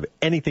to not have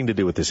anything to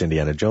do with this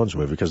Indiana Jones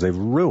movie, because they've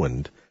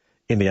ruined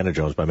Indiana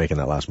Jones by making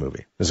that last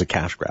movie. It's a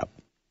cash grab.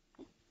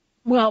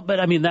 Well, but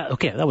I mean,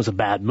 that was a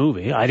bad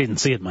movie. I didn't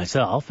see it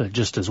myself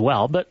just as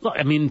well. But look,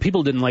 I mean,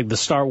 people didn't like the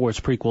Star Wars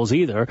prequels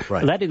either.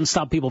 Right. That didn't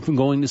stop people from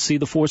going to see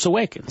The Force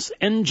Awakens.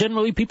 And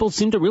generally, people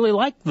seem to really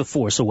like The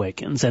Force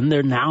Awakens. And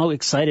they're now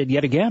excited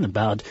yet again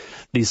about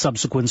the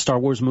subsequent Star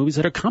Wars movies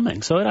that are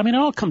coming. So, I mean, it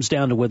all comes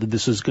down to whether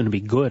this is going to be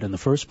good in the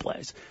first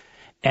place.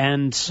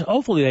 And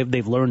hopefully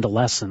they've learned a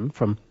lesson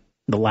from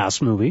the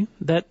last movie,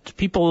 that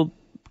people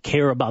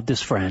care about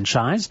this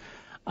franchise.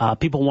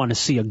 People want to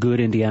see a good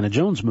Indiana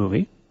Jones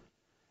movie.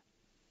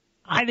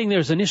 I think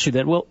there's an issue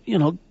that,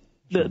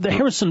 the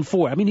Harrison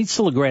Ford, I mean, he's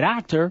still a great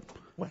actor,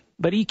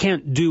 but he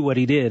can't do what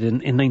he did in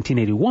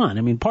 1981.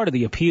 I mean, part of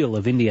the appeal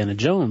of Indiana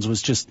Jones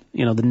was just,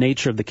 the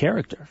nature of the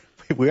character.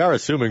 We are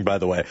assuming, by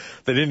the way,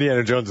 that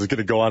Indiana Jones is going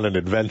to go on an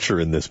adventure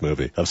in this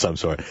movie of some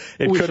sort.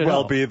 It could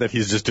well be that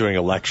he's just doing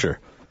a lecture.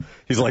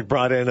 He's like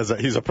brought in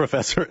he's a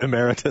professor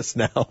emeritus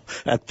now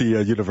at the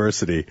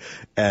university,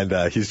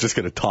 and he's just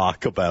going to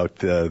talk about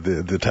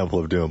the Temple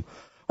of Doom.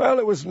 Well,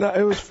 it was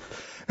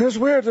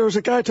weird. There was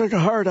a guy took a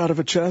heart out of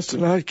a chest,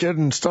 and I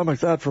couldn't stomach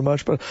that for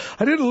much, but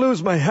I didn't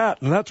lose my hat,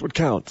 and that's what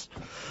counts.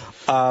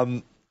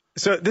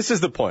 So this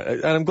is the point,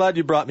 and I'm glad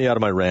you brought me out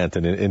of my rant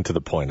and into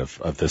the point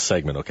of this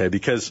segment, okay?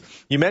 Because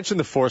you mentioned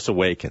The Force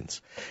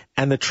Awakens,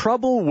 and the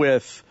trouble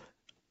with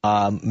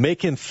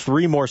making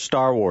 3 more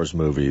Star Wars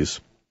movies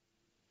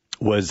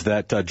was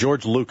that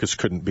George Lucas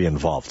couldn't be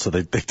involved, so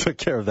they took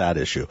care of that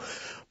issue.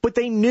 But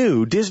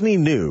Disney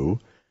knew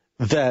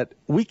that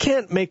we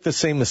can't make the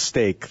same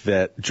mistake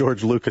that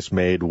George Lucas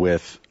made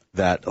with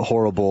that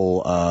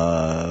horrible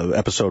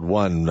Episode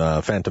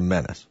 1 Phantom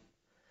Menace,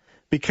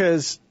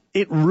 because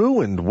it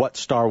ruined what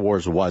Star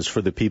Wars was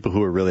for the people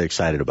who were really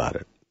excited about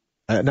it.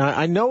 Now,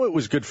 I know it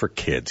was good for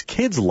kids.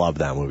 Kids love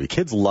that movie.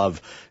 Kids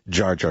love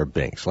Jar Jar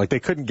Binks. Like, they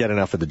couldn't get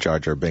enough of the Jar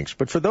Jar Binks.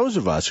 But for those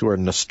of us who are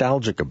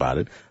nostalgic about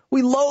it,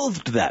 we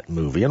loathed that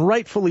movie, and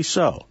rightfully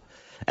so.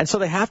 And so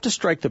they have to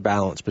strike the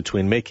balance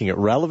between making it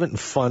relevant and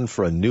fun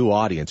for a new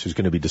audience who's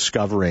going to be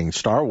discovering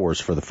Star Wars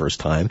for the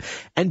first time,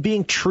 and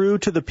being true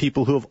to the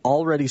people who have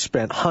already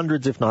spent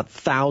hundreds, if not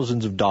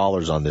thousands of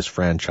dollars on this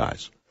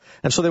franchise.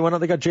 And so they went out,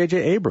 they got J.J.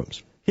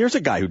 Abrams. Here's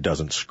a guy who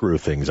doesn't screw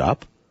things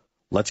up.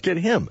 Let's get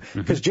him.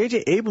 Because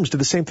J.J. Abrams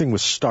did the same thing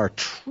with Star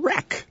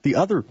Trek, the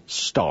other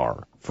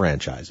Star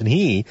franchise. And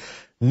he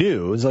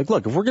knew, it was like,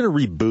 look, if we're going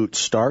to reboot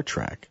Star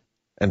Trek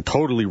and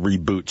totally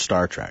reboot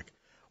Star Trek,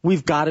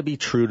 we've got to be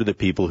true to the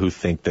people who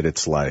think that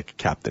it's like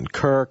Captain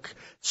Kirk,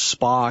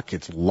 Spock,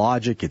 it's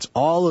logic, it's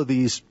all of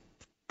this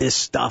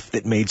stuff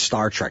that made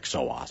Star Trek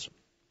so awesome.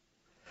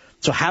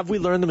 So have we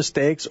learned the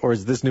mistakes, or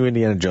is this new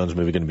Indiana Jones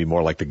movie going to be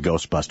more like the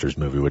Ghostbusters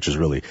movie, which is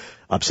really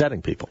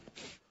upsetting people?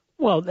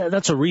 Well,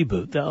 that's a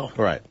reboot, though.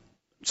 Right.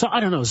 So I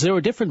don't know. Is there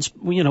a difference?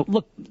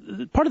 Look,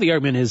 part of the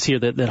argument is here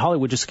that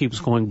Hollywood just keeps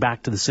going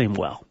back to the same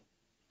well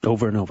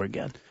over and over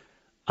again.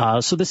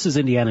 So this is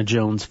Indiana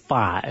Jones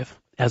 5,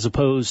 as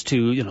opposed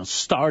to,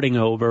 starting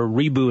over,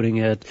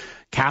 rebooting it,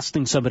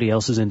 casting somebody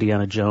else as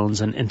Indiana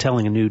Jones, and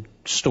telling a new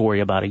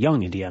story about a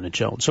young Indiana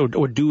Jones,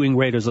 or doing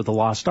Raiders of the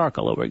Lost Ark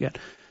all over again.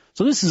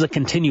 So this is a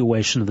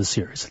continuation of the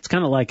series. It's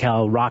kind of like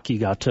how Rocky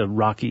got to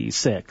Rocky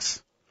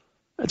 6.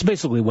 That's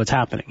basically what's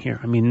happening here.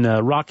 I mean,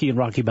 Rocky and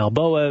Rocky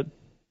Balboa,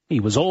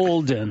 he was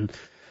old, and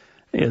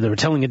they were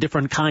telling a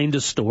different kind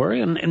of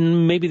story,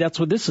 and maybe that's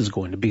what this is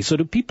going to be. So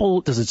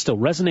does it still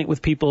resonate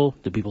with people?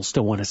 Do people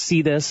still want to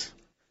see this?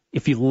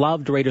 If you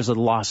loved Raiders of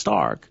the Lost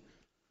Ark,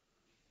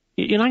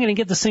 you're not going to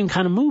get the same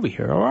kind of movie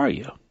here, or are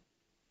you?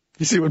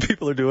 You see what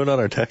people are doing on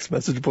our text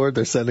message board?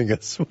 They're sending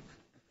us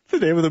the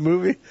name of the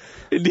movie,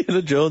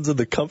 Indiana Jones in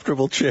the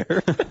Comfortable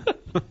Chair.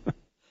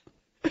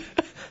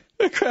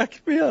 It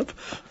cracked me up.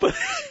 But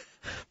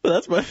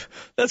that's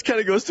kind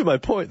of goes to my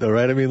point, though,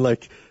 right? I mean,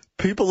 like,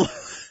 people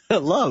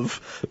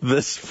love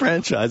this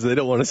franchise. They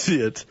don't want to see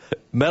it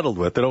meddled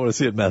with. They don't want to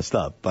see it messed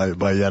up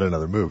by yet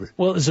another movie.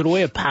 Well, is it a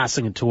way of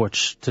passing a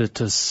torch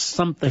to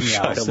something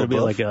else? It'll be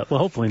like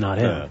hopefully not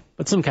him,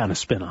 but some kind of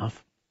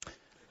spin-off.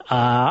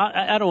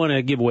 I don't want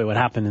to give away what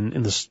happened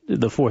in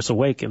the Force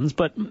Awakens,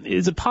 but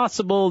is it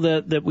possible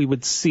that we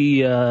would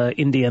see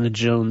Indiana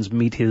Jones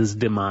meet his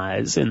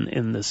demise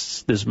in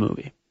this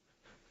movie?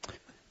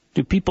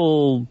 Do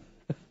people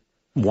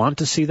want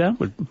to see that?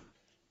 Would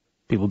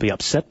people be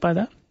upset by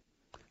that?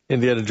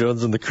 Indiana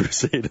Jones and the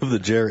Crusade of the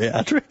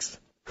Geriatrics?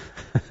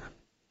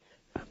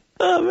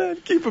 Oh, man,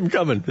 keep them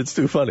coming. It's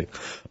too funny.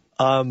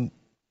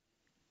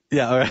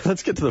 Yeah, all right,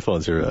 let's get to the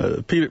phones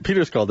here.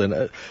 Peter's called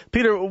in.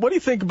 Peter, what do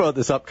you think about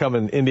this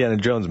upcoming Indiana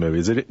Jones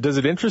movie? Does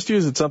it interest you?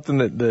 Is it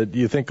something that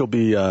you think will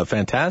be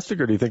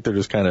fantastic, or do you think they're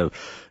just kind of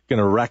going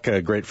to wreck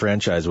a great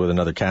franchise with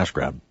another cash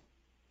grab?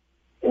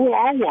 Well,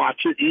 I'll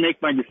watch it and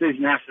make my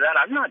decision after that.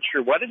 I'm not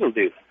sure what it'll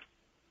do.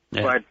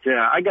 Yeah. But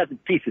I got the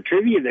piece of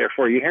trivia there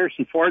for you.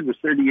 Harrison Ford was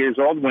 30 years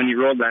old when he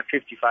rolled that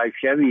 55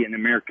 Chevy in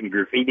American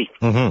Graffiti.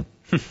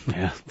 Mm-hmm.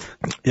 Yeah,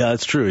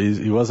 that's true.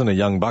 He wasn't a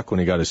young buck when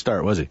he got his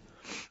start, was he?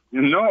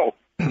 No.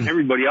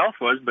 Everybody else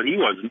was, but he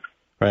wasn't.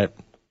 Right.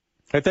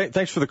 Hey,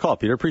 thanks for the call,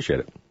 Peter. Appreciate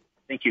it.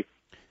 Thank you.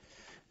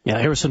 Yeah,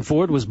 Harrison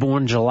Ford was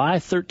born July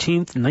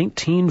 13th,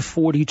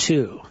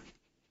 1942.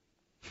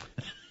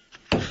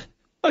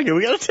 Okay,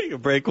 we got to take a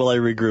break while I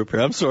regroup here.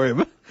 I'm sorry.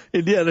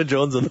 Indiana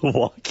Jones and the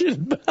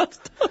walk-in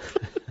bathtub.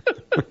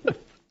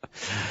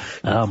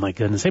 Oh, my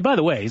goodness. Hey, by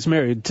the way, he's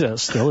married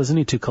still, isn't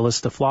he, to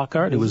Callista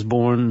Flockhart, who was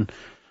born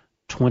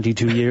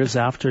 22 years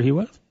after he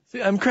was?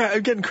 See, I'm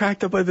getting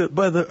cracked up by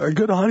our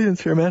good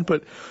audience here, man.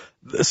 But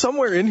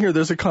somewhere in here,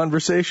 there's a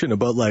conversation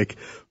about, like,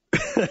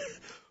 the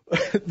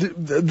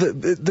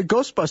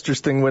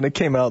Ghostbusters thing when it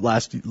came out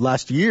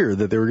last year,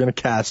 that they were going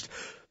to cast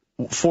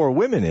 4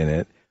 women in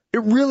it.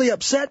 It really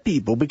upset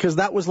people because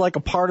that was like a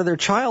part of their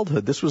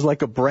childhood. This was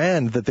like a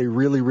brand that they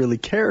really, really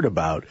cared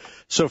about.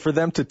 So for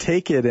them to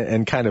take it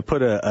and kind of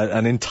put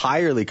an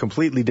entirely,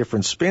 completely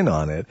different spin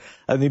on it,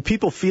 I mean,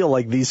 people feel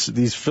like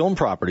these film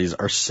properties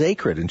are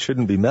sacred and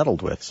shouldn't be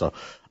meddled with. So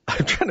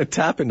I'm trying to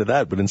tap into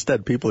that, but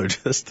instead people are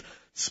just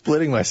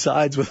splitting my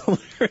sides with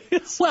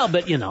hilarious. Well,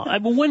 but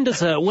when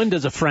does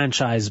a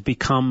franchise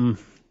become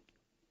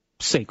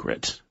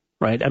sacred,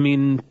 right? I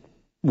mean,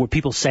 were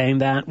people saying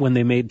that when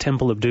they made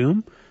Temple of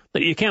Doom?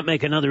 That you can't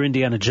make another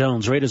Indiana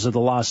Jones. Raiders of the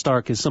Lost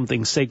Ark is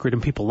something sacred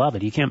and people love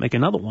it. You can't make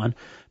another one.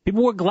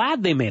 People were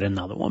glad they made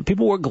another one.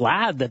 People were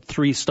glad that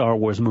 3 Star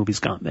Wars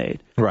movies got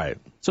made. Right.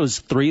 So is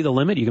 3 the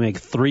limit? You can make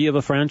 3 of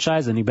a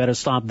franchise and you better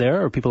stop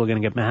there or people are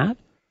going to get mad?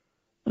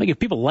 I think if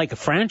people like a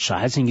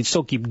franchise and you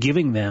still keep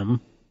giving them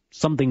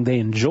something they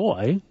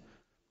enjoy,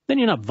 then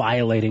you're not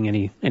violating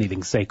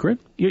anything sacred.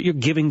 You're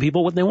giving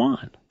people what they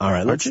want. All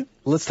right,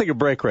 let's take a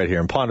break right here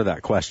and ponder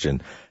that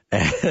question.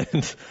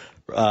 And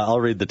I'll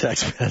read the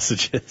text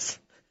messages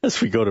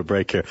as we go to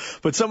break here.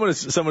 But someone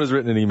has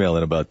written an email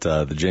in about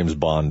the James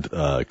Bond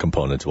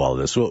component to all of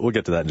this. We'll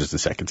get to that in just a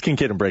second. It's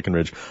Kincaid and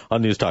Breckenridge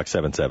on News Talk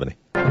 770.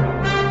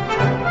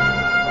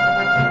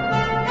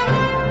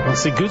 I'll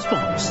see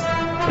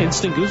goosebumps.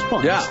 Instant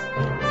goosebumps. Yeah.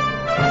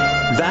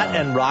 That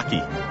and Rocky.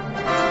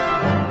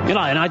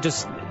 And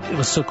it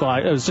was so cool.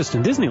 I was just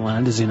in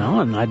Disneyland, as you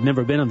know, and I'd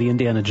never been on the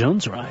Indiana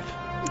Jones ride.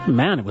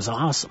 Man, it was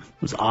awesome.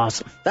 It was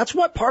awesome. That's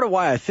part of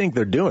why I think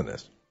they're doing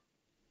this.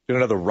 Doing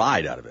another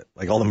ride out of it.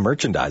 Like all the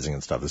merchandising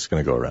and stuff that's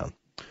going to go around.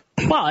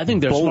 Well, I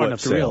think they're smart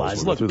enough to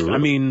realize, look, I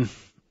mean,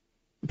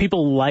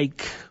 people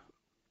like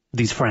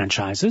these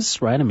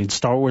franchises, right? I mean,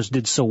 Star Wars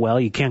did so well,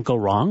 you can't go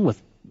wrong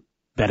with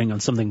betting on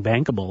something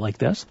bankable like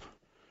this.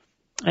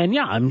 And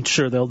yeah, I'm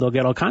sure they'll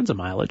get all kinds of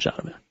mileage out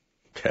of it.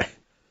 Okay. I'm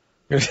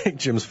going to take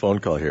Jim's phone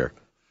call here.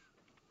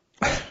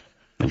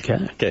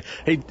 Okay.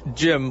 Hey,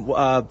 Jim,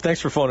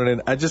 thanks for phoning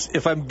in.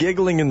 If I'm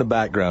giggling in the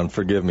background,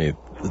 forgive me.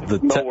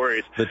 No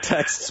worries. The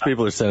texts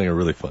people are sending are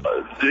really funny.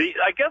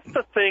 I guess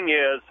the thing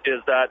is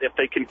that if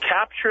they can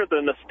capture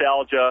the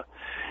nostalgia,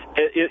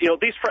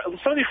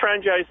 some of these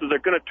franchises are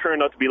going to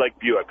turn out to be like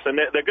Buicks, and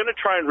they're going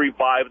to try and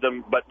revive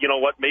them, but you know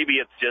what? Maybe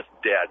it's just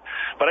dead.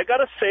 But I got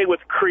to say with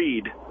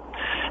Creed,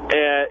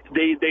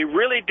 they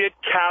really did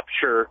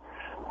capture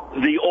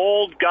the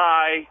old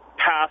guy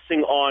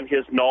passing on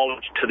his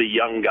knowledge to the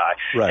young guy.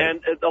 Right.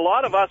 And a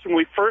lot of us, when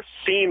we first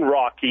seen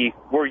Rocky,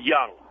 were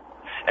young.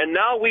 And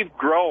now we've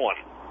grown.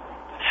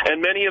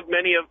 And many of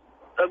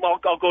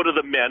I'll go to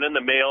the men and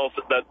the males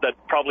that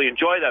probably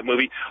enjoy that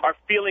movie, are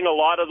feeling a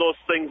lot of those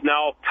things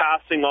now,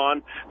 passing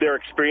on their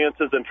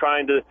experiences and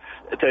trying to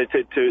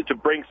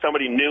bring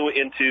somebody new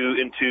into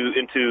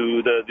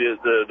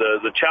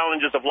the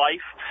challenges of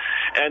life.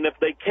 And if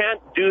they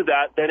can't do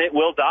that, then it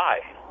will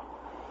die.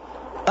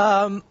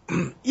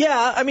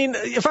 Yeah, I mean,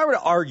 if I were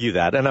to argue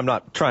that, and I'm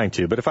not trying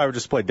to, but if I were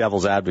just to play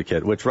devil's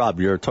advocate, which, Rob,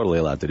 you're totally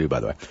allowed to do, by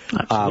the way.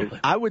 Absolutely.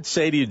 I would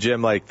say to you,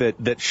 Jim, like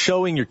that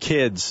showing your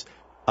kids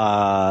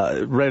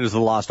Raiders of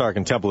the Lost Ark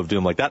and Temple of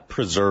Doom, like that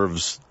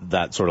preserves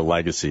that sort of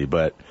legacy.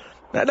 But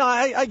no,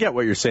 I get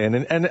what you're saying,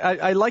 and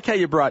I like how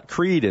you brought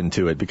Creed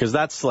into it, because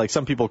that's like,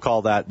 some people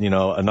call that,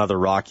 another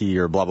Rocky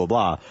or blah blah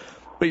blah.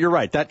 But you're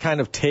right, that kind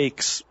of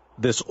takes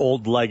this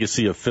old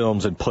legacy of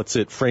films and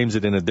frames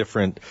it in a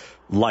different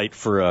light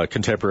for a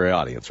contemporary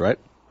audience, right?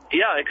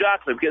 Yeah,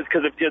 exactly.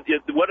 Because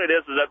what it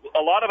is that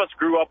a lot of us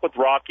grew up with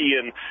Rocky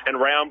and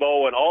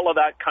Rambo and all of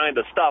that kind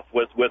of stuff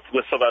with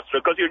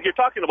Sylvester, because you're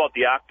talking about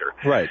the actor,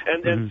 right?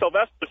 And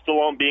Sylvester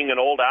Stallone, being an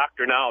old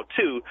actor now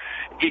too,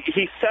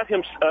 he set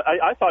him.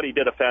 I thought he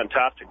did a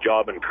fantastic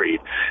job in Creed,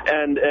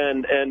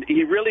 and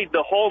he really,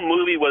 the whole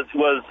movie was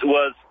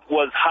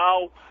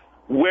how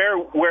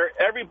where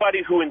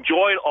everybody who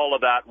enjoyed all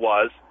of that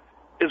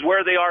is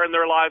where they are in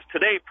their lives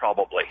today,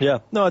 probably. Yeah,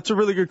 no, it's a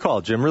really good call,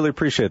 Jim. Really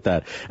appreciate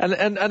that.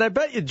 And I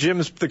bet you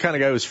Jim's the kind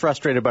of guy who's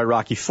frustrated by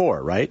Rocky IV,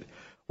 right?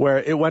 Where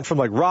it went from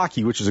like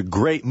Rocky, which is a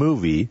great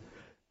movie,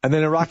 and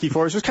then in Rocky IV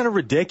it's just kind of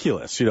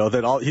ridiculous,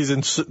 that he's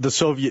in the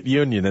Soviet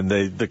Union and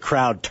the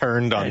crowd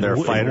turned on their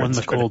fighter. Won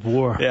the Cold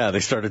War. Yeah, they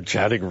started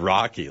chanting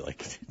Rocky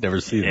like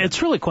never seen it.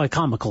 It's really quite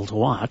comical to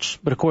watch.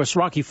 But of course,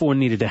 Rocky IV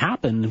needed to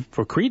happen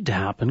for Creed to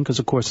happen, because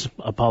of course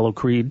Apollo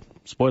Creed,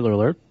 spoiler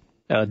alert,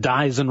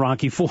 dies in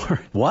Rocky IV.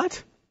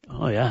 What?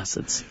 Oh, yes,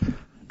 it's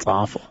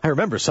awful. I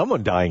remember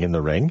someone dying in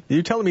the ring. Are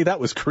you telling me that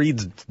was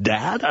Creed's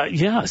dad?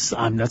 Yes,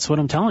 that's what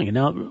I'm telling you.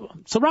 Now,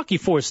 so Rocky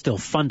IV is still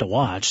fun to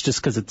watch,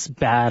 just because it's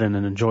bad in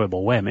an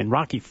enjoyable way. I mean,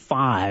 Rocky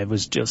V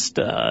was just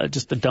a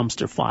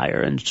dumpster fire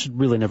and should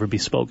really never be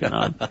spoken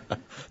of.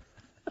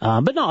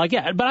 But no,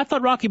 but I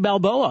thought Rocky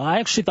Balboa,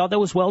 I actually thought that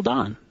was well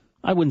done.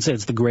 I wouldn't say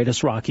it's the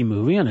greatest Rocky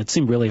movie, and it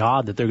seemed really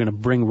odd that they're going to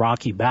bring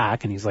Rocky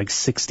back, and he's like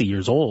 60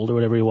 years old or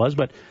whatever he was,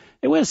 but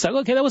hey, wait a second.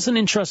 Okay, that was an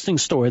interesting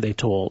story they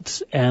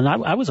told, and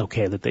I was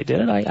okay that they did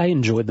it. I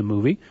enjoyed the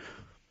movie.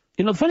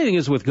 The funny thing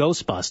is with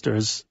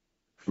Ghostbusters,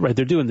 right,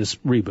 they're doing this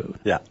reboot.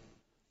 Yeah.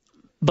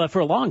 But for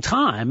a long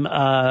time,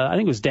 I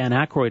think it was Dan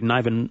Aykroyd and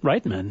Ivan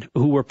Reitman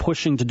who were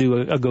pushing to do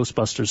a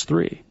Ghostbusters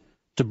 3,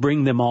 to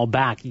bring them all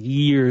back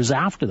years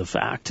after the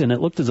fact, and it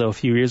looked as though a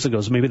few years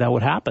ago maybe that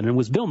would happen. And it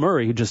was Bill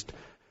Murray who just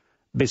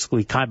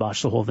basically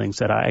kiboshed the whole thing,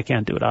 said, I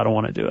can't do it, I don't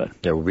want to do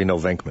it. There will be no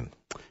Venkman.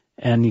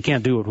 And you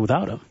can't do it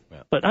without him.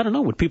 Yeah. But I don't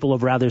know, would people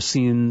have rather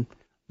seen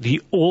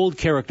the old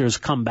characters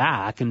come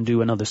back and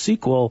do another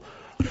sequel,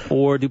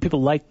 or do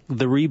people like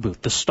the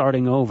reboot, the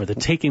starting over, the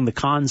taking the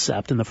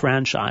concept and the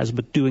franchise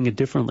but doing it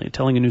differently,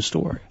 telling a new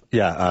story?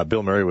 Yeah,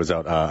 Bill Murray was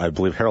out. I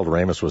believe Harold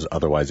Ramis was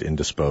otherwise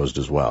indisposed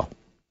as well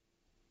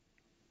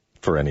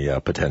for any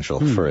potential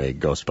for a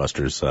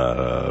Ghostbusters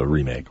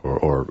remake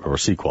or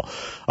sequel.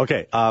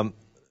 Okay,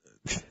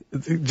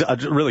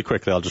 really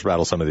quickly, I'll just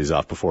rattle some of these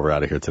off before we're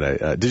out of here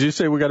today. Did you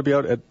say we got to be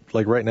out at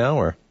like right now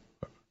or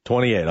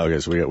 28? Okay,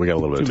 so we got a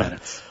little bit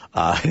of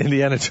time.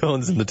 Indiana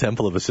Jones and the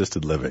Temple of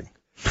Assisted Living.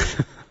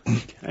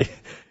 Okay.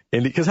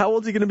 Because how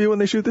old is he going to be when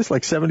they shoot this?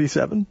 Like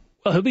 77?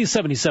 Well, he'll be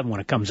 77 when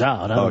it comes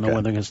out. I don't know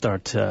when they're going to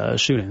start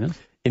shooting this.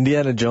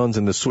 Indiana Jones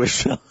and the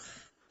Swiss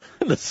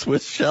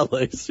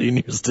Chalet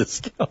Seniors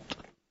Discount.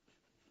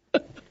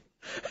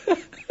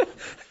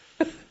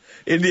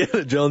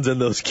 Indiana Jones and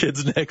those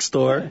kids next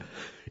door.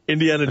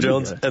 Indiana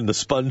Jones and the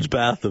Sponge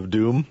Bath of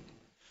Doom.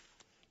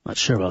 Not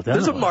sure about that.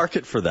 There's a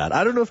market for that.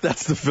 I don't know if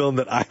that's the film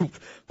that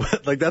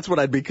that's what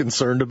I'd be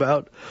concerned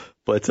about,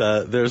 but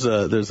there's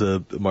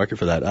a market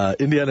for that.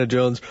 Indiana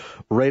Jones,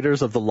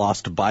 Raiders of the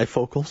Lost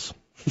Bifocals.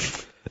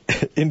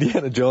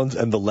 Indiana Jones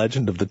and the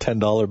Legend of the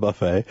 $10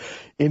 Buffet.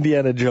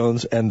 Indiana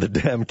Jones and the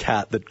Damn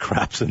Cat That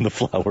Craps in the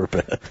Flower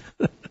Bed.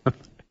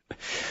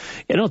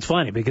 It's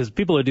funny because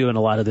people are doing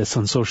a lot of this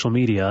on social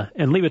media,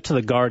 and leave it to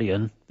The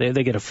Guardian. They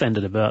get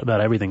offended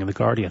about everything in The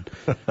Guardian.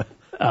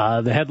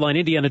 The headline,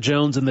 Indiana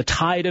Jones and the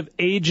Tide of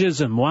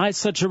Ageism. Why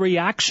such a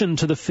reaction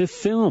to the fifth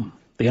film?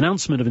 The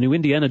announcement of a new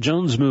Indiana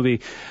Jones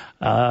movie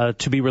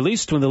to be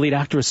released when the lead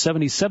actor is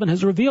 77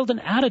 has revealed an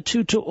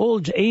attitude to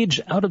old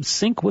age out of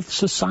sync with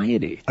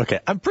society. Okay,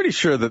 I'm pretty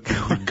sure that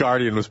The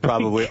Guardian was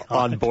probably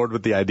on board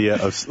with the idea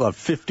of a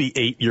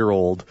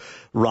 58-year-old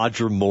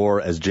Roger Moore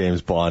as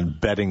James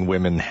Bond betting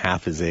women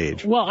half his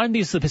age. Well, aren't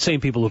these the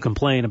same people who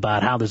complain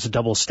about how there's a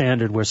double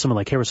standard where someone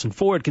like Harrison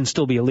Ford can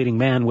still be a leading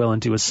man well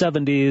into his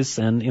 70s,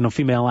 and, you know,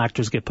 female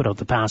actors get put out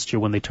the pasture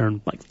when they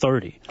turn like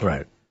 30.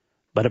 Right.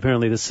 But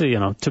apparently this, you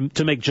know,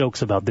 to make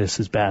jokes about this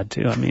is bad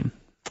too. I mean,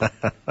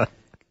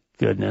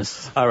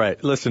 goodness. All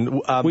right,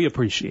 listen. We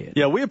appreciate it.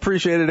 Yeah, we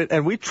appreciated it,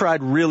 and we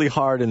tried really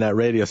hard in that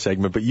radio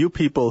segment, but you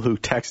people who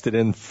texted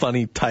in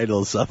funny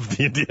titles of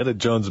the Indiana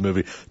Jones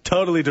movie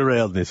totally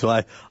derailed me, so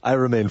I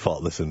remain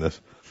faultless in this.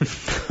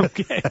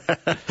 Okay.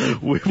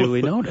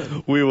 Duly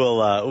noted.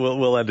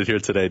 We'll end it here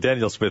today.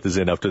 Daniel Smith is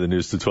in after the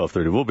news to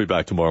 12:30. We'll be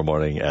back tomorrow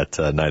morning at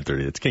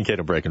 9:30. It's Kincaid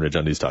and Breckenridge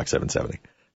on News Talk 770.